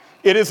off.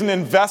 It is an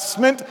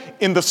investment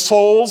in the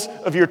souls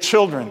of your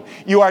children.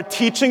 You are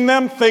teaching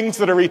them things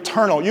that are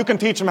eternal. You can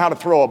teach them how to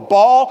throw a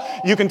ball.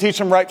 You can teach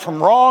them right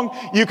from wrong.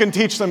 You can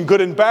teach them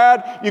good and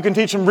bad. You can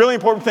teach them really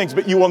important things.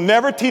 But you will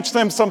never teach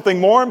them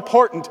something more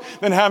important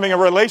than having a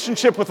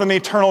relationship with an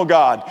eternal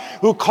God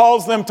who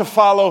calls them to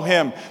follow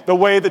Him, the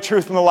way, the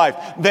truth, and the life.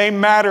 They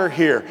matter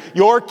here.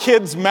 Your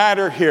kids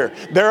matter here.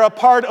 They're a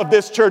part of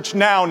this church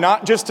now,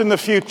 not just in the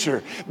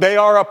future. They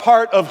are a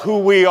part of who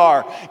we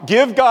are.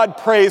 Give God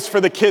praise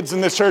for the kids in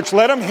this church.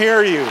 Let them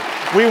hear you.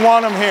 We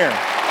want them here.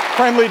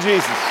 Friendly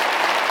Jesus.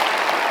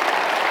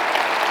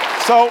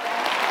 So,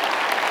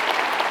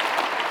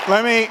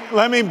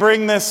 let me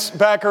bring this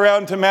back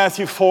around to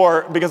Matthew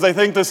 4, because I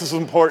think this is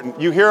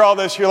important. You hear all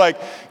this, you're like,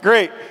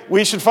 great,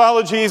 we should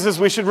follow Jesus,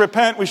 we should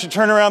repent, we should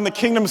turn around, the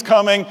kingdom's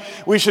coming,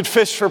 we should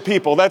fish for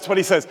people. That's what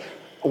he says.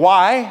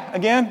 Why,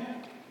 again?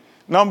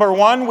 Number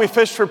one, we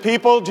fish for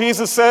people,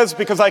 Jesus says,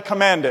 because I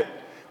command it.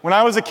 When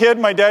I was a kid,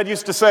 my dad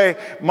used to say,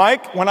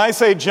 Mike, when I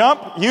say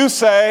jump, you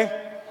say,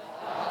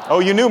 oh,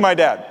 you knew my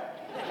dad.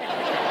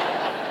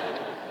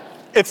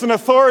 It's an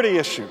authority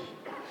issue.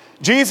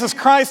 Jesus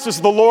Christ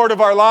is the Lord of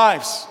our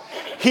lives.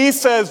 He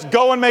says,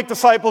 go and make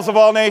disciples of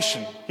all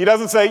nations. He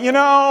doesn't say,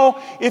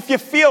 if you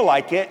feel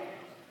like it,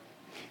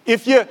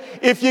 if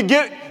you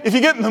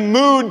get in the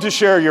mood to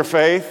share your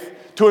faith,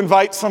 to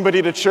invite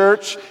somebody to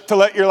church, to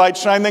let your light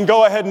shine, then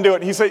go ahead and do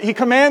it. He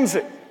commands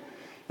it.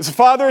 As the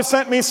Father has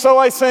sent me, so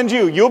I send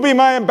you. You'll be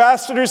my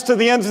ambassadors to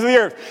the ends of the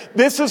earth.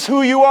 This is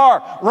who you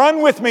are.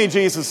 Run with me,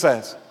 Jesus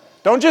says.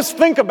 Don't just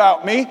think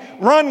about me.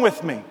 Run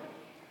with me.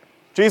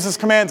 Jesus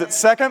commands it.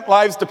 Second,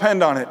 lives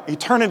depend on it.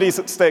 Eternity's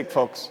at stake,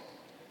 folks.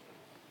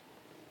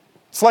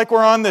 It's like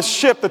we're on this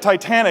ship, the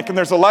Titanic, and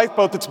there's a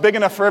lifeboat that's big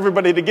enough for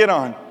everybody to get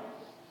on.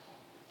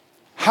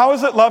 How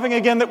is it loving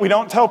again that we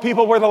don't tell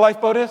people where the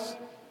lifeboat is?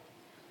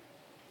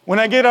 When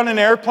I get on an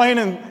airplane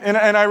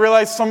and I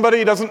realize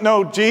somebody doesn't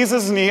know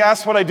Jesus and he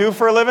asks what I do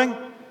for a living,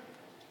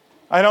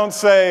 I don't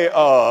say,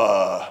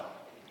 I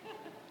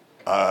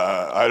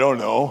don't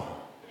know.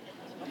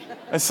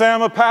 I say,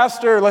 I'm a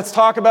pastor. Let's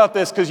talk about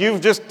this, because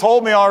you've just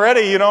told me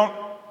already you don't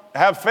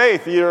have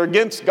faith. You're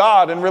against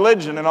God and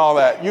religion and all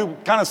that. You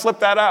kind of slipped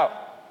that out.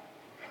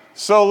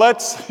 So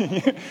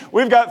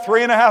we've got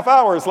 3.5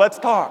 hours. Let's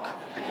talk.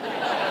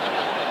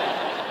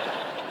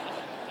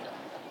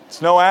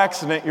 It's no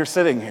accident you're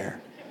sitting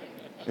here,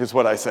 is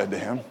what I said to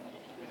him.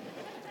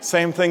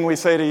 Same thing we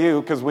say to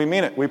you, because we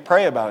mean it. We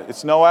pray about it.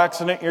 It's no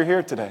accident you're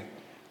here today,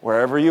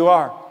 wherever you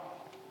are.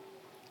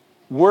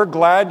 We're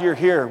glad you're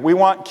here. We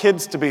want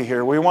kids to be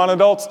here. We want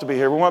adults to be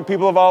here. We want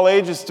people of all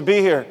ages to be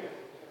here.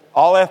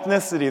 All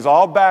ethnicities,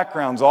 all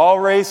backgrounds, all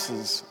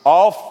races,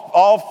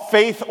 all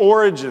faith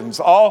origins,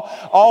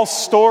 all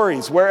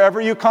stories, wherever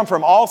you come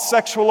from, all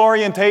sexual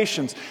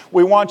orientations.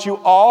 We want you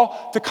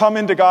all to come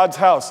into God's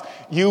house.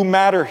 You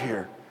matter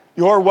here.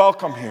 You're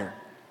welcome here.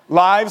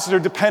 Lives are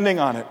depending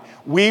on it.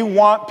 We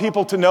want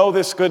people to know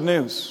this good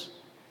news,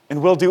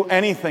 and we'll do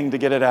anything to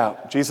get it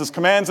out. Jesus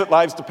commands it,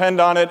 lives depend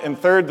on it. And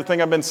third, the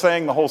thing I've been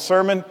saying the whole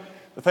sermon,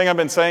 the thing I've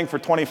been saying for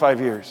 25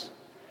 years.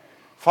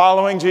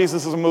 Following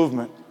Jesus is a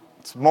movement.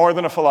 It's more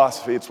than a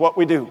philosophy. It's what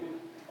we do.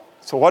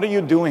 So what are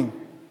you doing?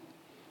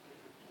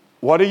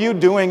 What are you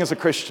doing as a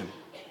Christian?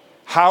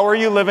 How are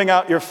you living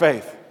out your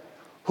faith?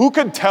 Who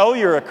could tell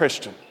you're a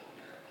Christian?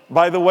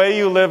 By the way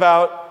you live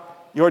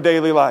out your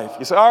daily life.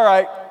 You say, all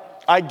right,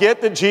 I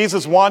get that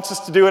Jesus wants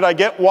us to do it. I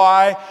get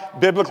why,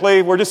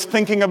 biblically. We're just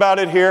thinking about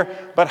it here.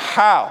 But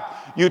how?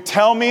 You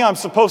tell me I'm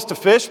supposed to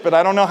fish, but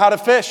I don't know how to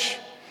fish.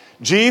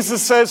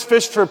 Jesus says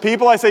fish for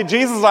people. I say,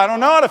 Jesus, I don't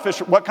know how to fish.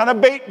 What kind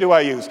of bait do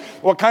I use?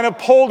 What kind of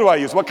pole do I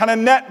use? What kind of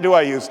net do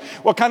I use?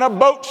 What kind of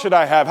boat should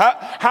I have?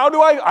 How do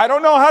I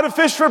don't know how to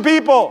fish for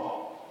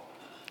people.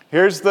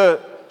 Here's the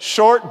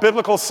short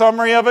biblical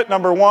summary of it.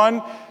 Number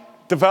one,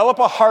 develop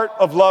a heart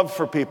of love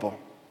for people.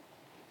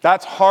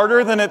 That's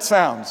harder than it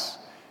sounds.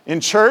 In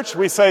church,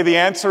 we say the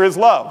answer is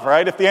love,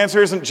 right? If the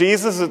answer isn't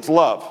Jesus, it's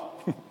love.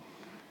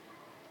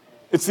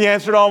 It's the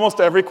answer to almost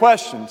every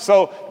question.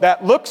 So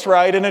that looks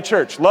right in a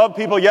church. Love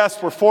people,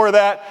 yes, we're for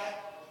that.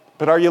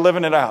 But are you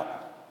living it out?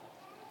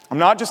 I'm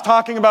not just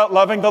talking about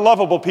loving the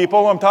lovable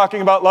people. I'm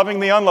talking about loving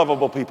the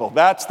unlovable people.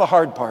 That's the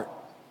hard part.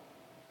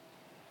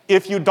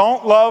 If you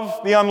don't love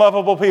the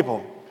unlovable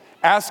people,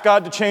 ask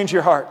God to change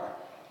your heart.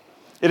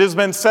 It has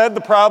been said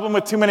the problem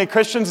with too many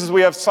Christians is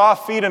we have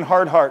soft feet and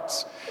hard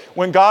hearts,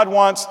 when God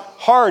wants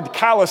hard,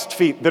 calloused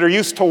feet that are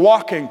used to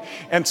walking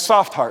and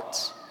soft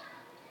hearts.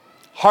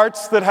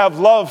 Hearts that have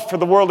love for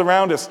the world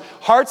around us.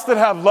 Hearts that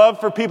have love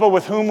for people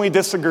with whom we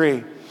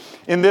disagree.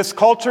 In this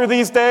culture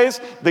these days,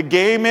 the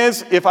game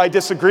is, if I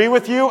disagree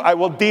with you, I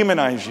will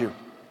demonize you.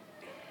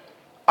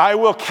 I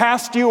will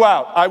cast you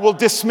out. I will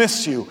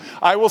dismiss you.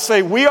 I will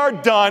say, we are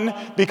done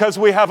because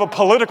we have a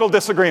political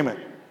disagreement.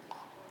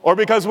 or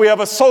because we have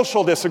a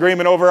social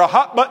disagreement over a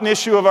hot-button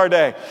issue of our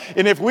day.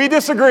 And if we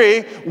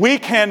disagree, we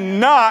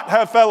cannot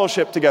have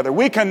fellowship together.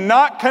 We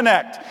cannot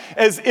connect,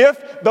 as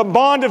if the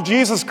bond of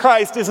Jesus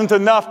Christ isn't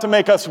enough to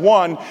make us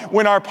one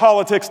when our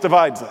politics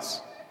divides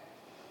us.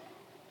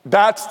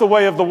 That's the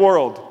way of the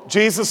world.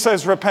 Jesus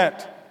says,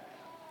 repent.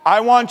 I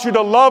want you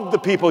to love the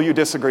people you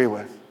disagree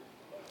with.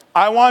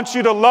 I want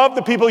you to love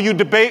the people you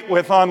debate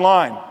with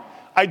online.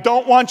 I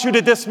don't want you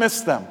to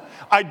dismiss them.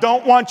 I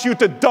don't want you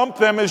to dump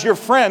them as your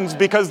friends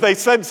because they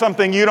said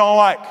something you don't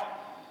like.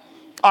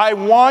 I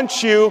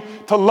want you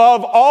to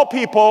love all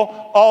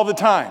people all the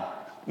time.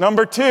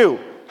 Number 2,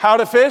 how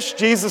to fish?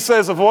 Jesus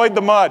says, avoid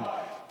the mud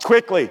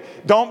quickly.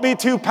 Don't be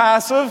too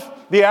passive.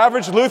 The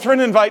average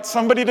Lutheran invites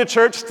somebody to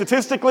church,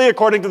 statistically,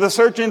 according to the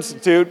Search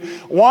Institute,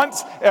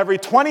 once every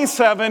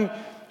 27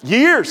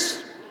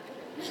 years.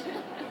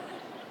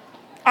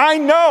 I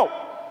know.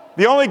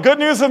 The only good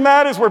news of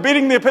that is we're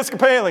beating the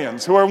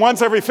Episcopalians, who are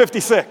once every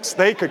 56.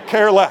 They could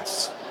care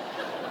less.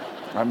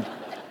 I'm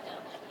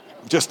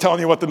just telling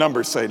you what the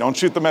numbers say. Don't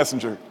shoot the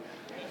messenger.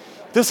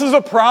 This is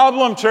a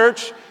problem,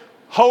 church.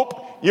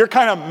 Hope, you're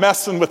kind of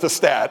messing with the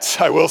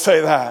stats. I will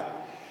say that.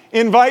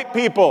 Invite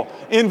people.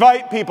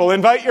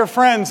 Invite your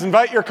friends.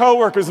 Invite your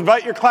coworkers.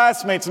 Invite your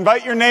classmates.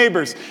 Invite your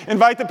neighbors.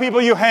 Invite the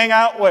people you hang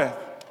out with.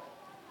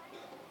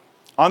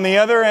 On the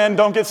other end,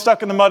 don't get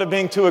stuck in the mud of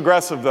being too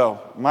aggressive, though.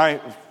 My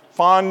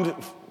fun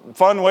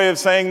way of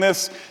saying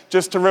this,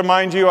 just to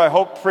remind you, I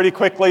hope pretty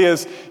quickly,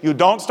 is you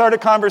don't start a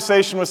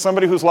conversation with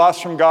somebody who's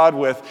lost from God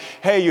with,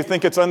 hey, you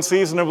think it's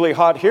unseasonably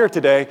hot here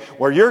today.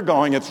 Where you're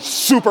going, it's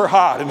super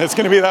hot, and it's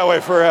going to be that way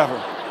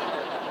forever.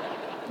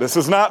 This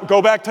is not,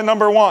 go back to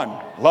number 1.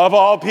 Love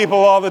all people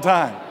all the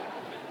time.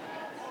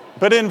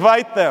 But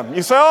invite them.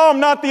 You say, oh, I'm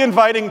not the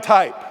inviting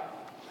type.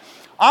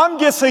 I'm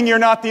guessing you're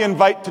not the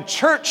invite to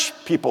church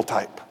people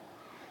type.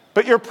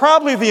 But you're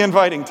probably the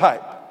inviting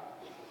type.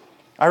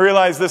 I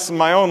realize this in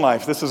my own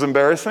life. This is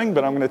embarrassing,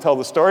 but I'm going to tell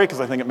the story because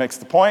I think it makes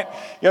the point.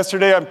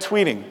 Yesterday, I'm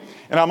tweeting,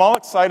 and I'm all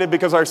excited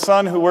because our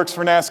son, who works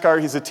for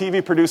NASCAR, he's a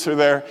TV producer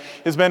there,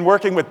 has been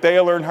working with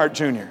Dale Earnhardt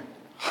Jr.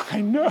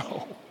 I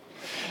know.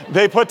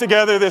 They put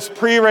together this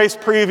pre-race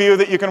preview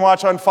that you can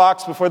watch on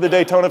Fox before the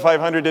Daytona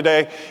 500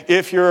 today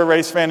if you're a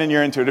race fan and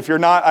you're into it. If you're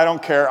not, I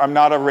don't care. I'm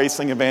not a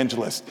racing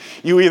evangelist.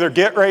 You either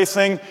get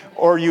racing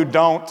or you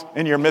don't,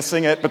 and you're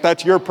missing it, but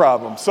that's your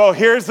problem. So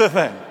here's the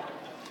thing.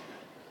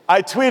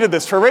 I tweeted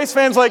this. For race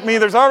fans like me,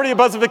 there's already a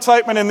buzz of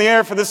excitement in the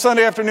air for this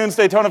Sunday afternoon's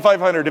Daytona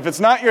 500. If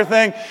it's not your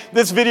thing,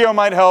 this video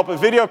might help. A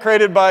video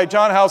created by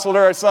John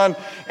Householder, our son,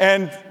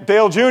 and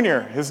Dale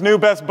Jr., his new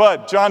best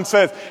bud. John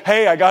says,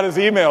 hey, I got his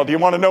email. Do you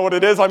want to know what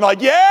it is? I'm like,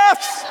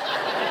 yes!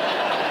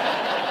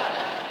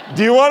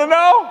 Do you want to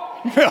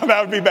know? No,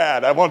 that would be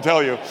bad. I won't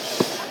tell you.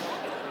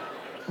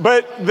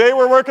 But they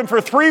were working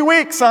for 3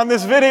 weeks on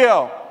this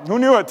video. Who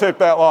knew it took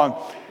that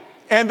long?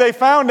 And they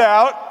found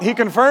out, he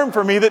confirmed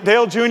for me, that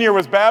Dale Jr.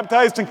 was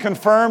baptized and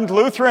confirmed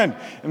Lutheran.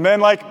 And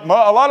then, like a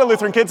lot of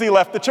Lutheran kids, he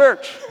left the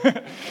church.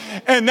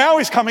 And now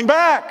he's coming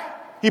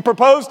back. He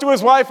proposed to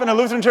his wife in a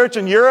Lutheran church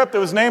in Europe that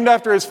was named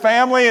after his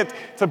family.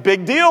 It's a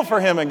big deal for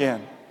him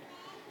again.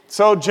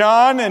 So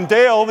John and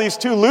Dale, these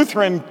 2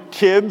 Lutheran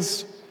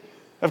kids,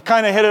 have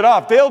kind of hit it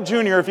off. Dale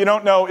Jr., if you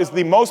don't know, is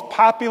voted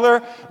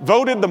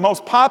the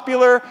most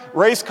popular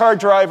race car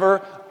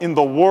driver in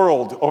the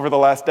world over the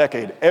last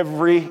decade,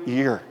 every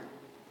year.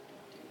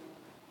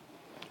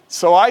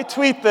 So I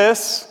tweet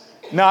this.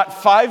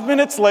 Not 5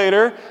 minutes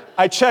later,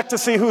 I check to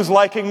see who's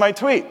liking my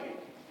tweet.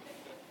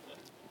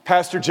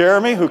 Pastor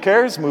Jeremy, who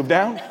cares? Move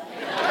down.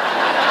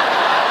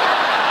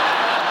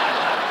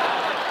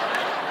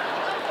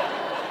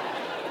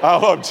 I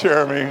love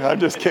Jeremy. I'm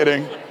just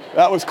kidding.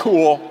 That was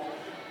cool.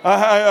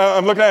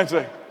 I'm looking at it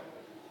and say,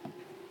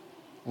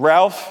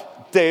 Ralph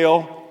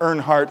Dale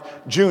Earnhardt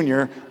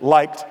Jr.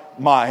 liked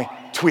my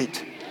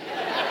tweet.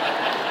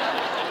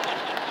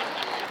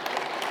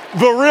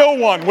 The real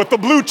one with the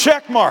blue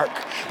check mark.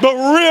 The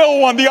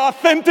real one, the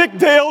authentic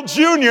Dale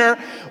Jr.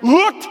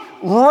 looked,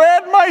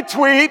 read my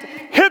tweet,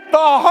 hit the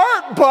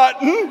heart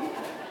button.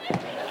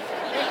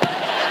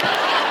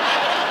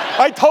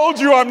 I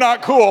told you I'm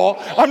not cool.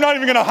 I'm not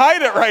even going to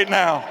hide it right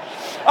now.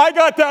 I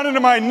got down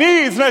into my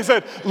knees and I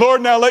said,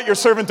 Lord, now let your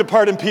servant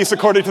depart in peace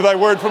according to thy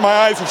word, for my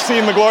eyes have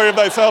seen the glory of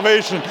thy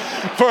salvation,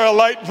 for a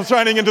light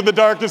shining into the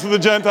darkness of the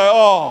Gentile.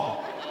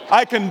 Oh,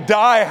 I can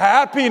die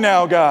happy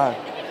now, God.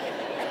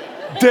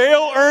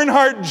 Dale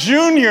Earnhardt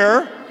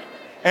Jr.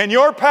 and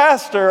your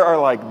pastor are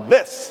like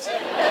this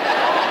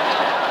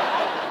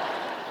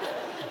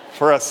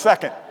for a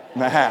second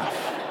and a half.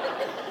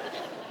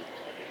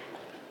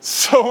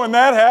 So when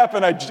that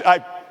happened,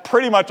 I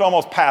pretty much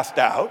almost passed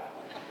out.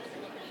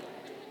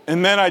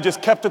 And then I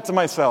just kept it to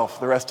myself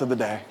the rest of the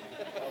day.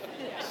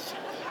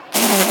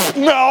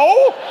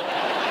 No!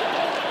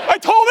 I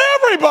told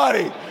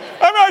everybody!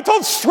 I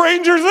told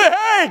strangers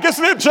that,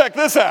 hey, check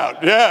this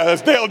out. Yeah,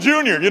 that's Dale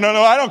Jr. You know,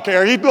 no, I don't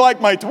care. He'd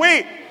like my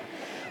tweet.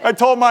 I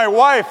told my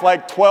wife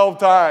like 12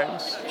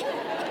 times.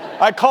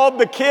 I called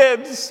the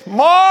kids.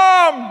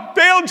 Mom,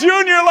 Dale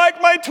Jr.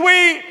 liked my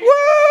tweet.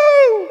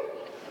 Woo!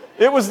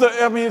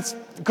 It's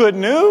good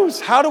news.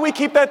 How do we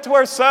keep that to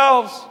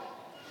ourselves?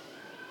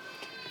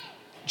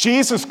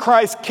 Jesus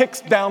Christ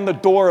kicks down the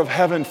door of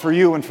heaven for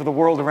you and for the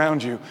world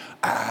around you.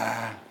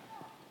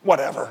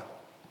 Whatever.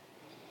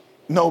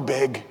 No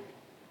big.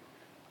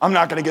 I'm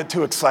not going to get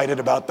too excited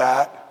about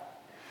that.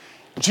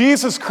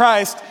 Jesus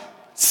Christ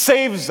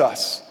saves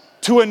us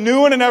to a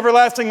new and an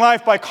everlasting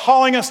life by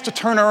calling us to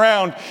turn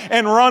around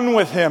and run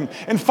with him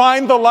and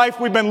find the life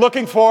we've been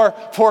looking for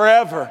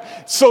forever,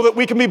 so that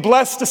we can be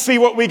blessed to see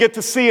what we get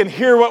to see and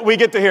hear what we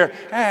get to hear.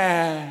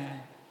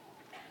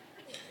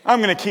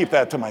 I'm going to keep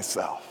that to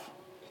myself.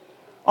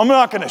 I'm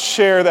not going to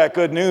share that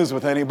good news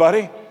with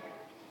anybody.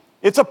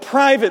 It's a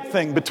private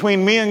thing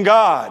between me and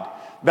God.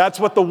 That's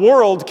what the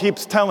world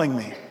keeps telling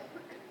me.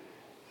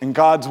 And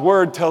God's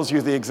word tells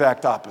you the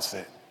exact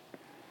opposite.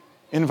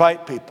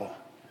 Invite people.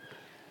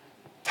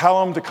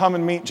 Tell them to come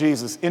and meet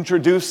Jesus.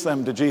 Introduce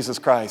them to Jesus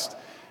Christ.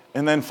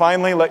 And then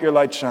finally, let your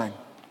light shine.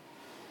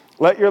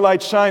 Let your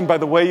light shine by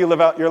the way you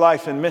live out your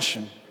life in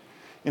mission.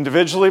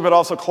 Individually, but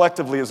also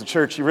collectively as a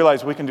church. You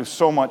realize we can do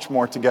so much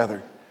more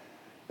together.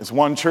 As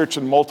one church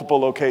in multiple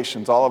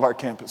locations, all of our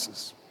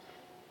campuses.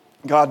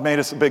 God made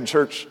us a big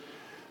church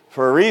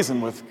for a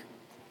reason.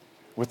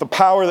 With the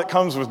power that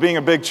comes with being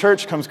a big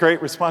church comes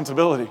great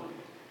responsibility.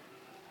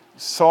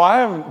 So I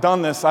haven't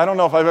done this. I don't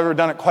know if I've ever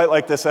done it quite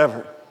like this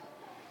ever.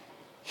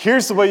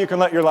 Here's the way you can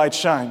let your light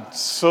shine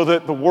so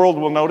that the world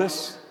will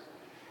notice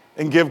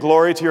and give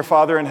glory to your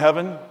Father in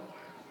heaven.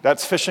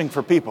 That's fishing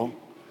for people.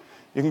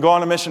 You can go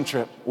on a mission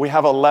trip. We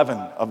have 11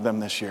 of them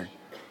this year,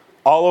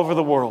 all over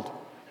the world.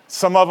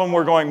 Some of them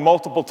we're going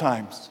multiple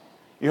times.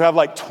 You have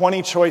like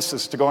 20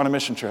 choices to go on a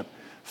mission trip.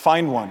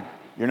 Find one.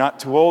 You're not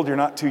too old, you're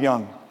not too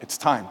young. It's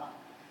time.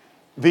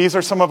 These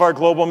are some of our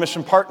global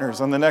mission partners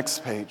on the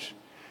next page.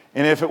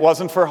 And if it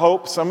wasn't for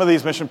Hope, some of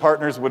these mission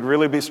partners would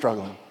really be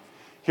struggling.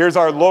 Here's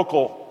our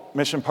local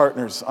mission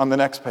partners on the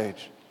next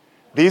page.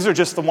 These are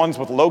just the ones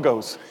with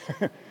logos.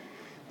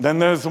 Then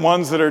there's the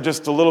ones that are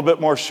just a little bit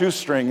more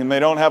shoestring and they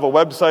don't have a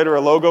website or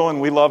a logo,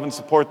 and we love and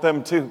support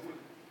them too.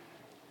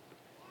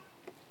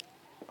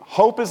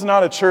 Hope is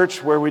not a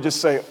church where we just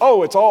say,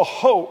 oh, it's all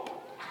Hope.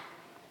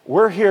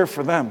 We're here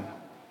for them.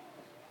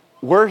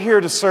 We're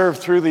here to serve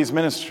through these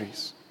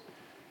ministries.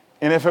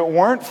 And if it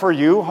weren't for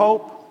you,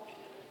 Hope,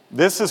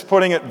 this is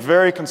putting it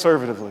very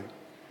conservatively,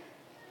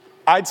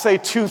 I'd say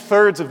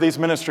 2/3 of these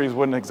ministries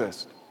wouldn't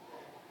exist.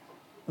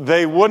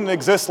 They wouldn't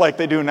exist like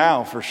they do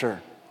now, for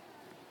sure.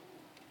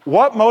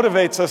 What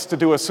motivates us to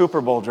do a Super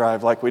Bowl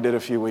drive like we did a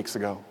few weeks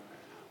ago?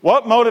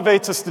 What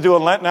motivates us to do a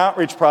Lenten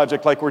outreach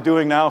project like we're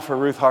doing now for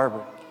Ruth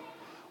Harbor?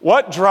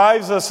 What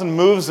drives us and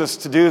moves us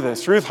to do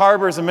this? Ruth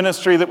Harbor is a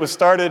ministry that was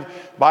started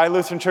by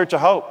Lutheran Church of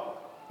Hope.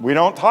 We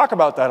don't talk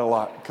about that a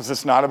lot because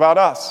it's not about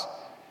us.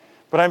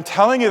 But I'm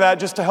telling you that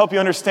just to help you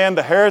understand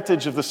the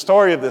heritage of the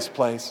story of this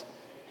place.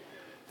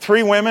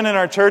 3 women in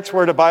our church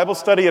were at a Bible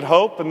study at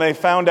Hope, and they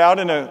found out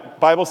in a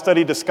Bible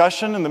study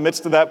discussion in the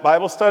midst of that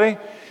Bible study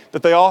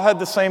that they all had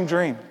the same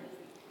dream.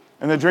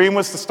 And the dream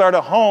was to start a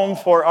home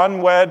for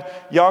unwed,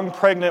 young,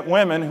 pregnant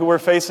women who were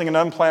facing an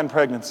unplanned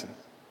pregnancy.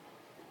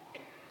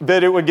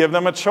 That it would give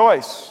them a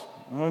choice,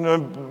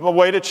 a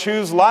way to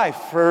choose life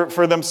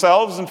for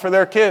themselves and for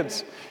their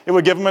kids. It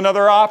would give them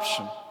another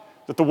option.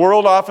 That the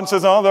world often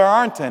says, oh, there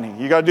aren't any.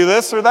 You got to do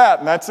this or that,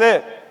 and that's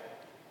it.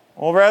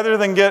 Well, rather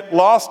than get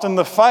lost in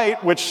the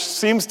fight, which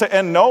seems to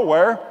end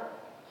nowhere,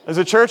 as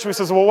a church, we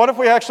say, well, what if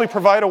we actually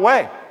provide a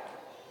way?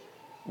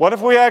 What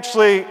if we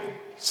actually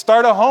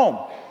start a home?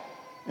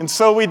 And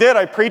so we did.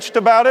 I preached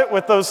about it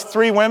with those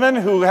 3 women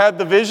who had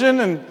the vision,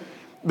 and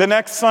the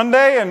next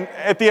Sunday, and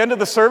at the end of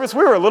the service,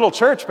 we were a little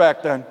church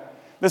back then.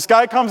 This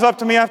guy comes up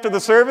to me after the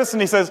service,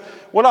 and he says,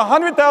 would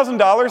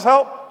 $100,000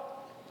 help?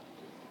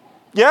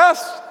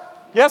 Yes.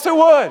 Yes, it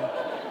would.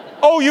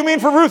 Oh, you mean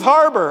for Ruth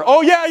Harbor?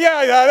 Oh, yeah,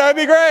 that'd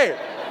be great.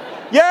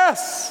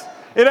 Yes,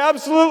 it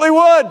absolutely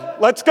would.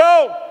 Let's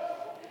go.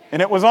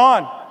 And it was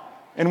on.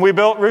 And we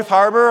built Ruth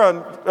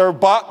Harbor, or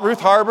bought Ruth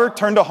Harbor,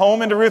 turned a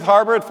home into Ruth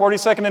Harbor at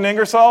 42nd and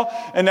Ingersoll,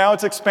 and now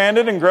it's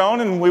expanded and grown,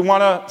 and we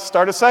want to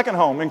start a second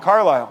home in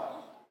Carlisle.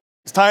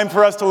 It's time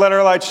for us to let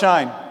our light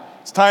shine.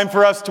 It's time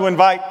for us to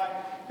invite.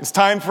 It's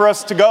time for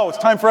us to go. It's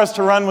time for us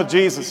to run with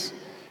Jesus.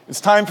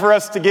 It's time for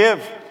us to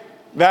give.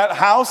 That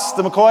house,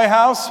 the McCoy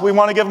house, we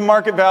want to give them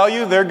market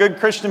value. They're good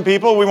Christian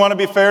people. We want to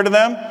be fair to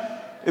them.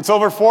 It's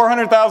over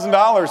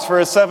 $400,000 for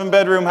a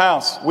 7-bedroom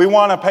house. We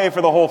want to pay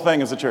for the whole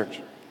thing as a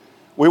church.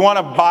 We want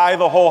to buy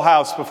the whole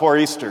house before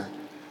Easter.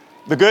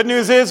 The good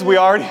news is we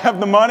already have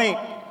the money.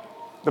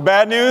 The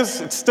bad news,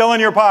 it's still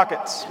in your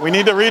pockets. We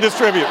need to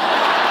redistribute.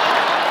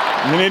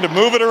 We need to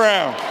move it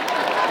around.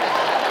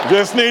 We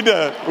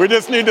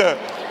just need to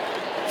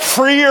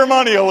free your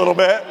money a little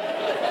bit.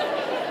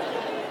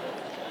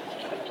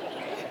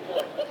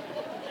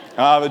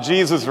 The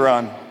Jesus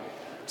run.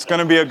 It's going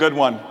to be a good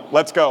one.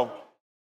 Let's go.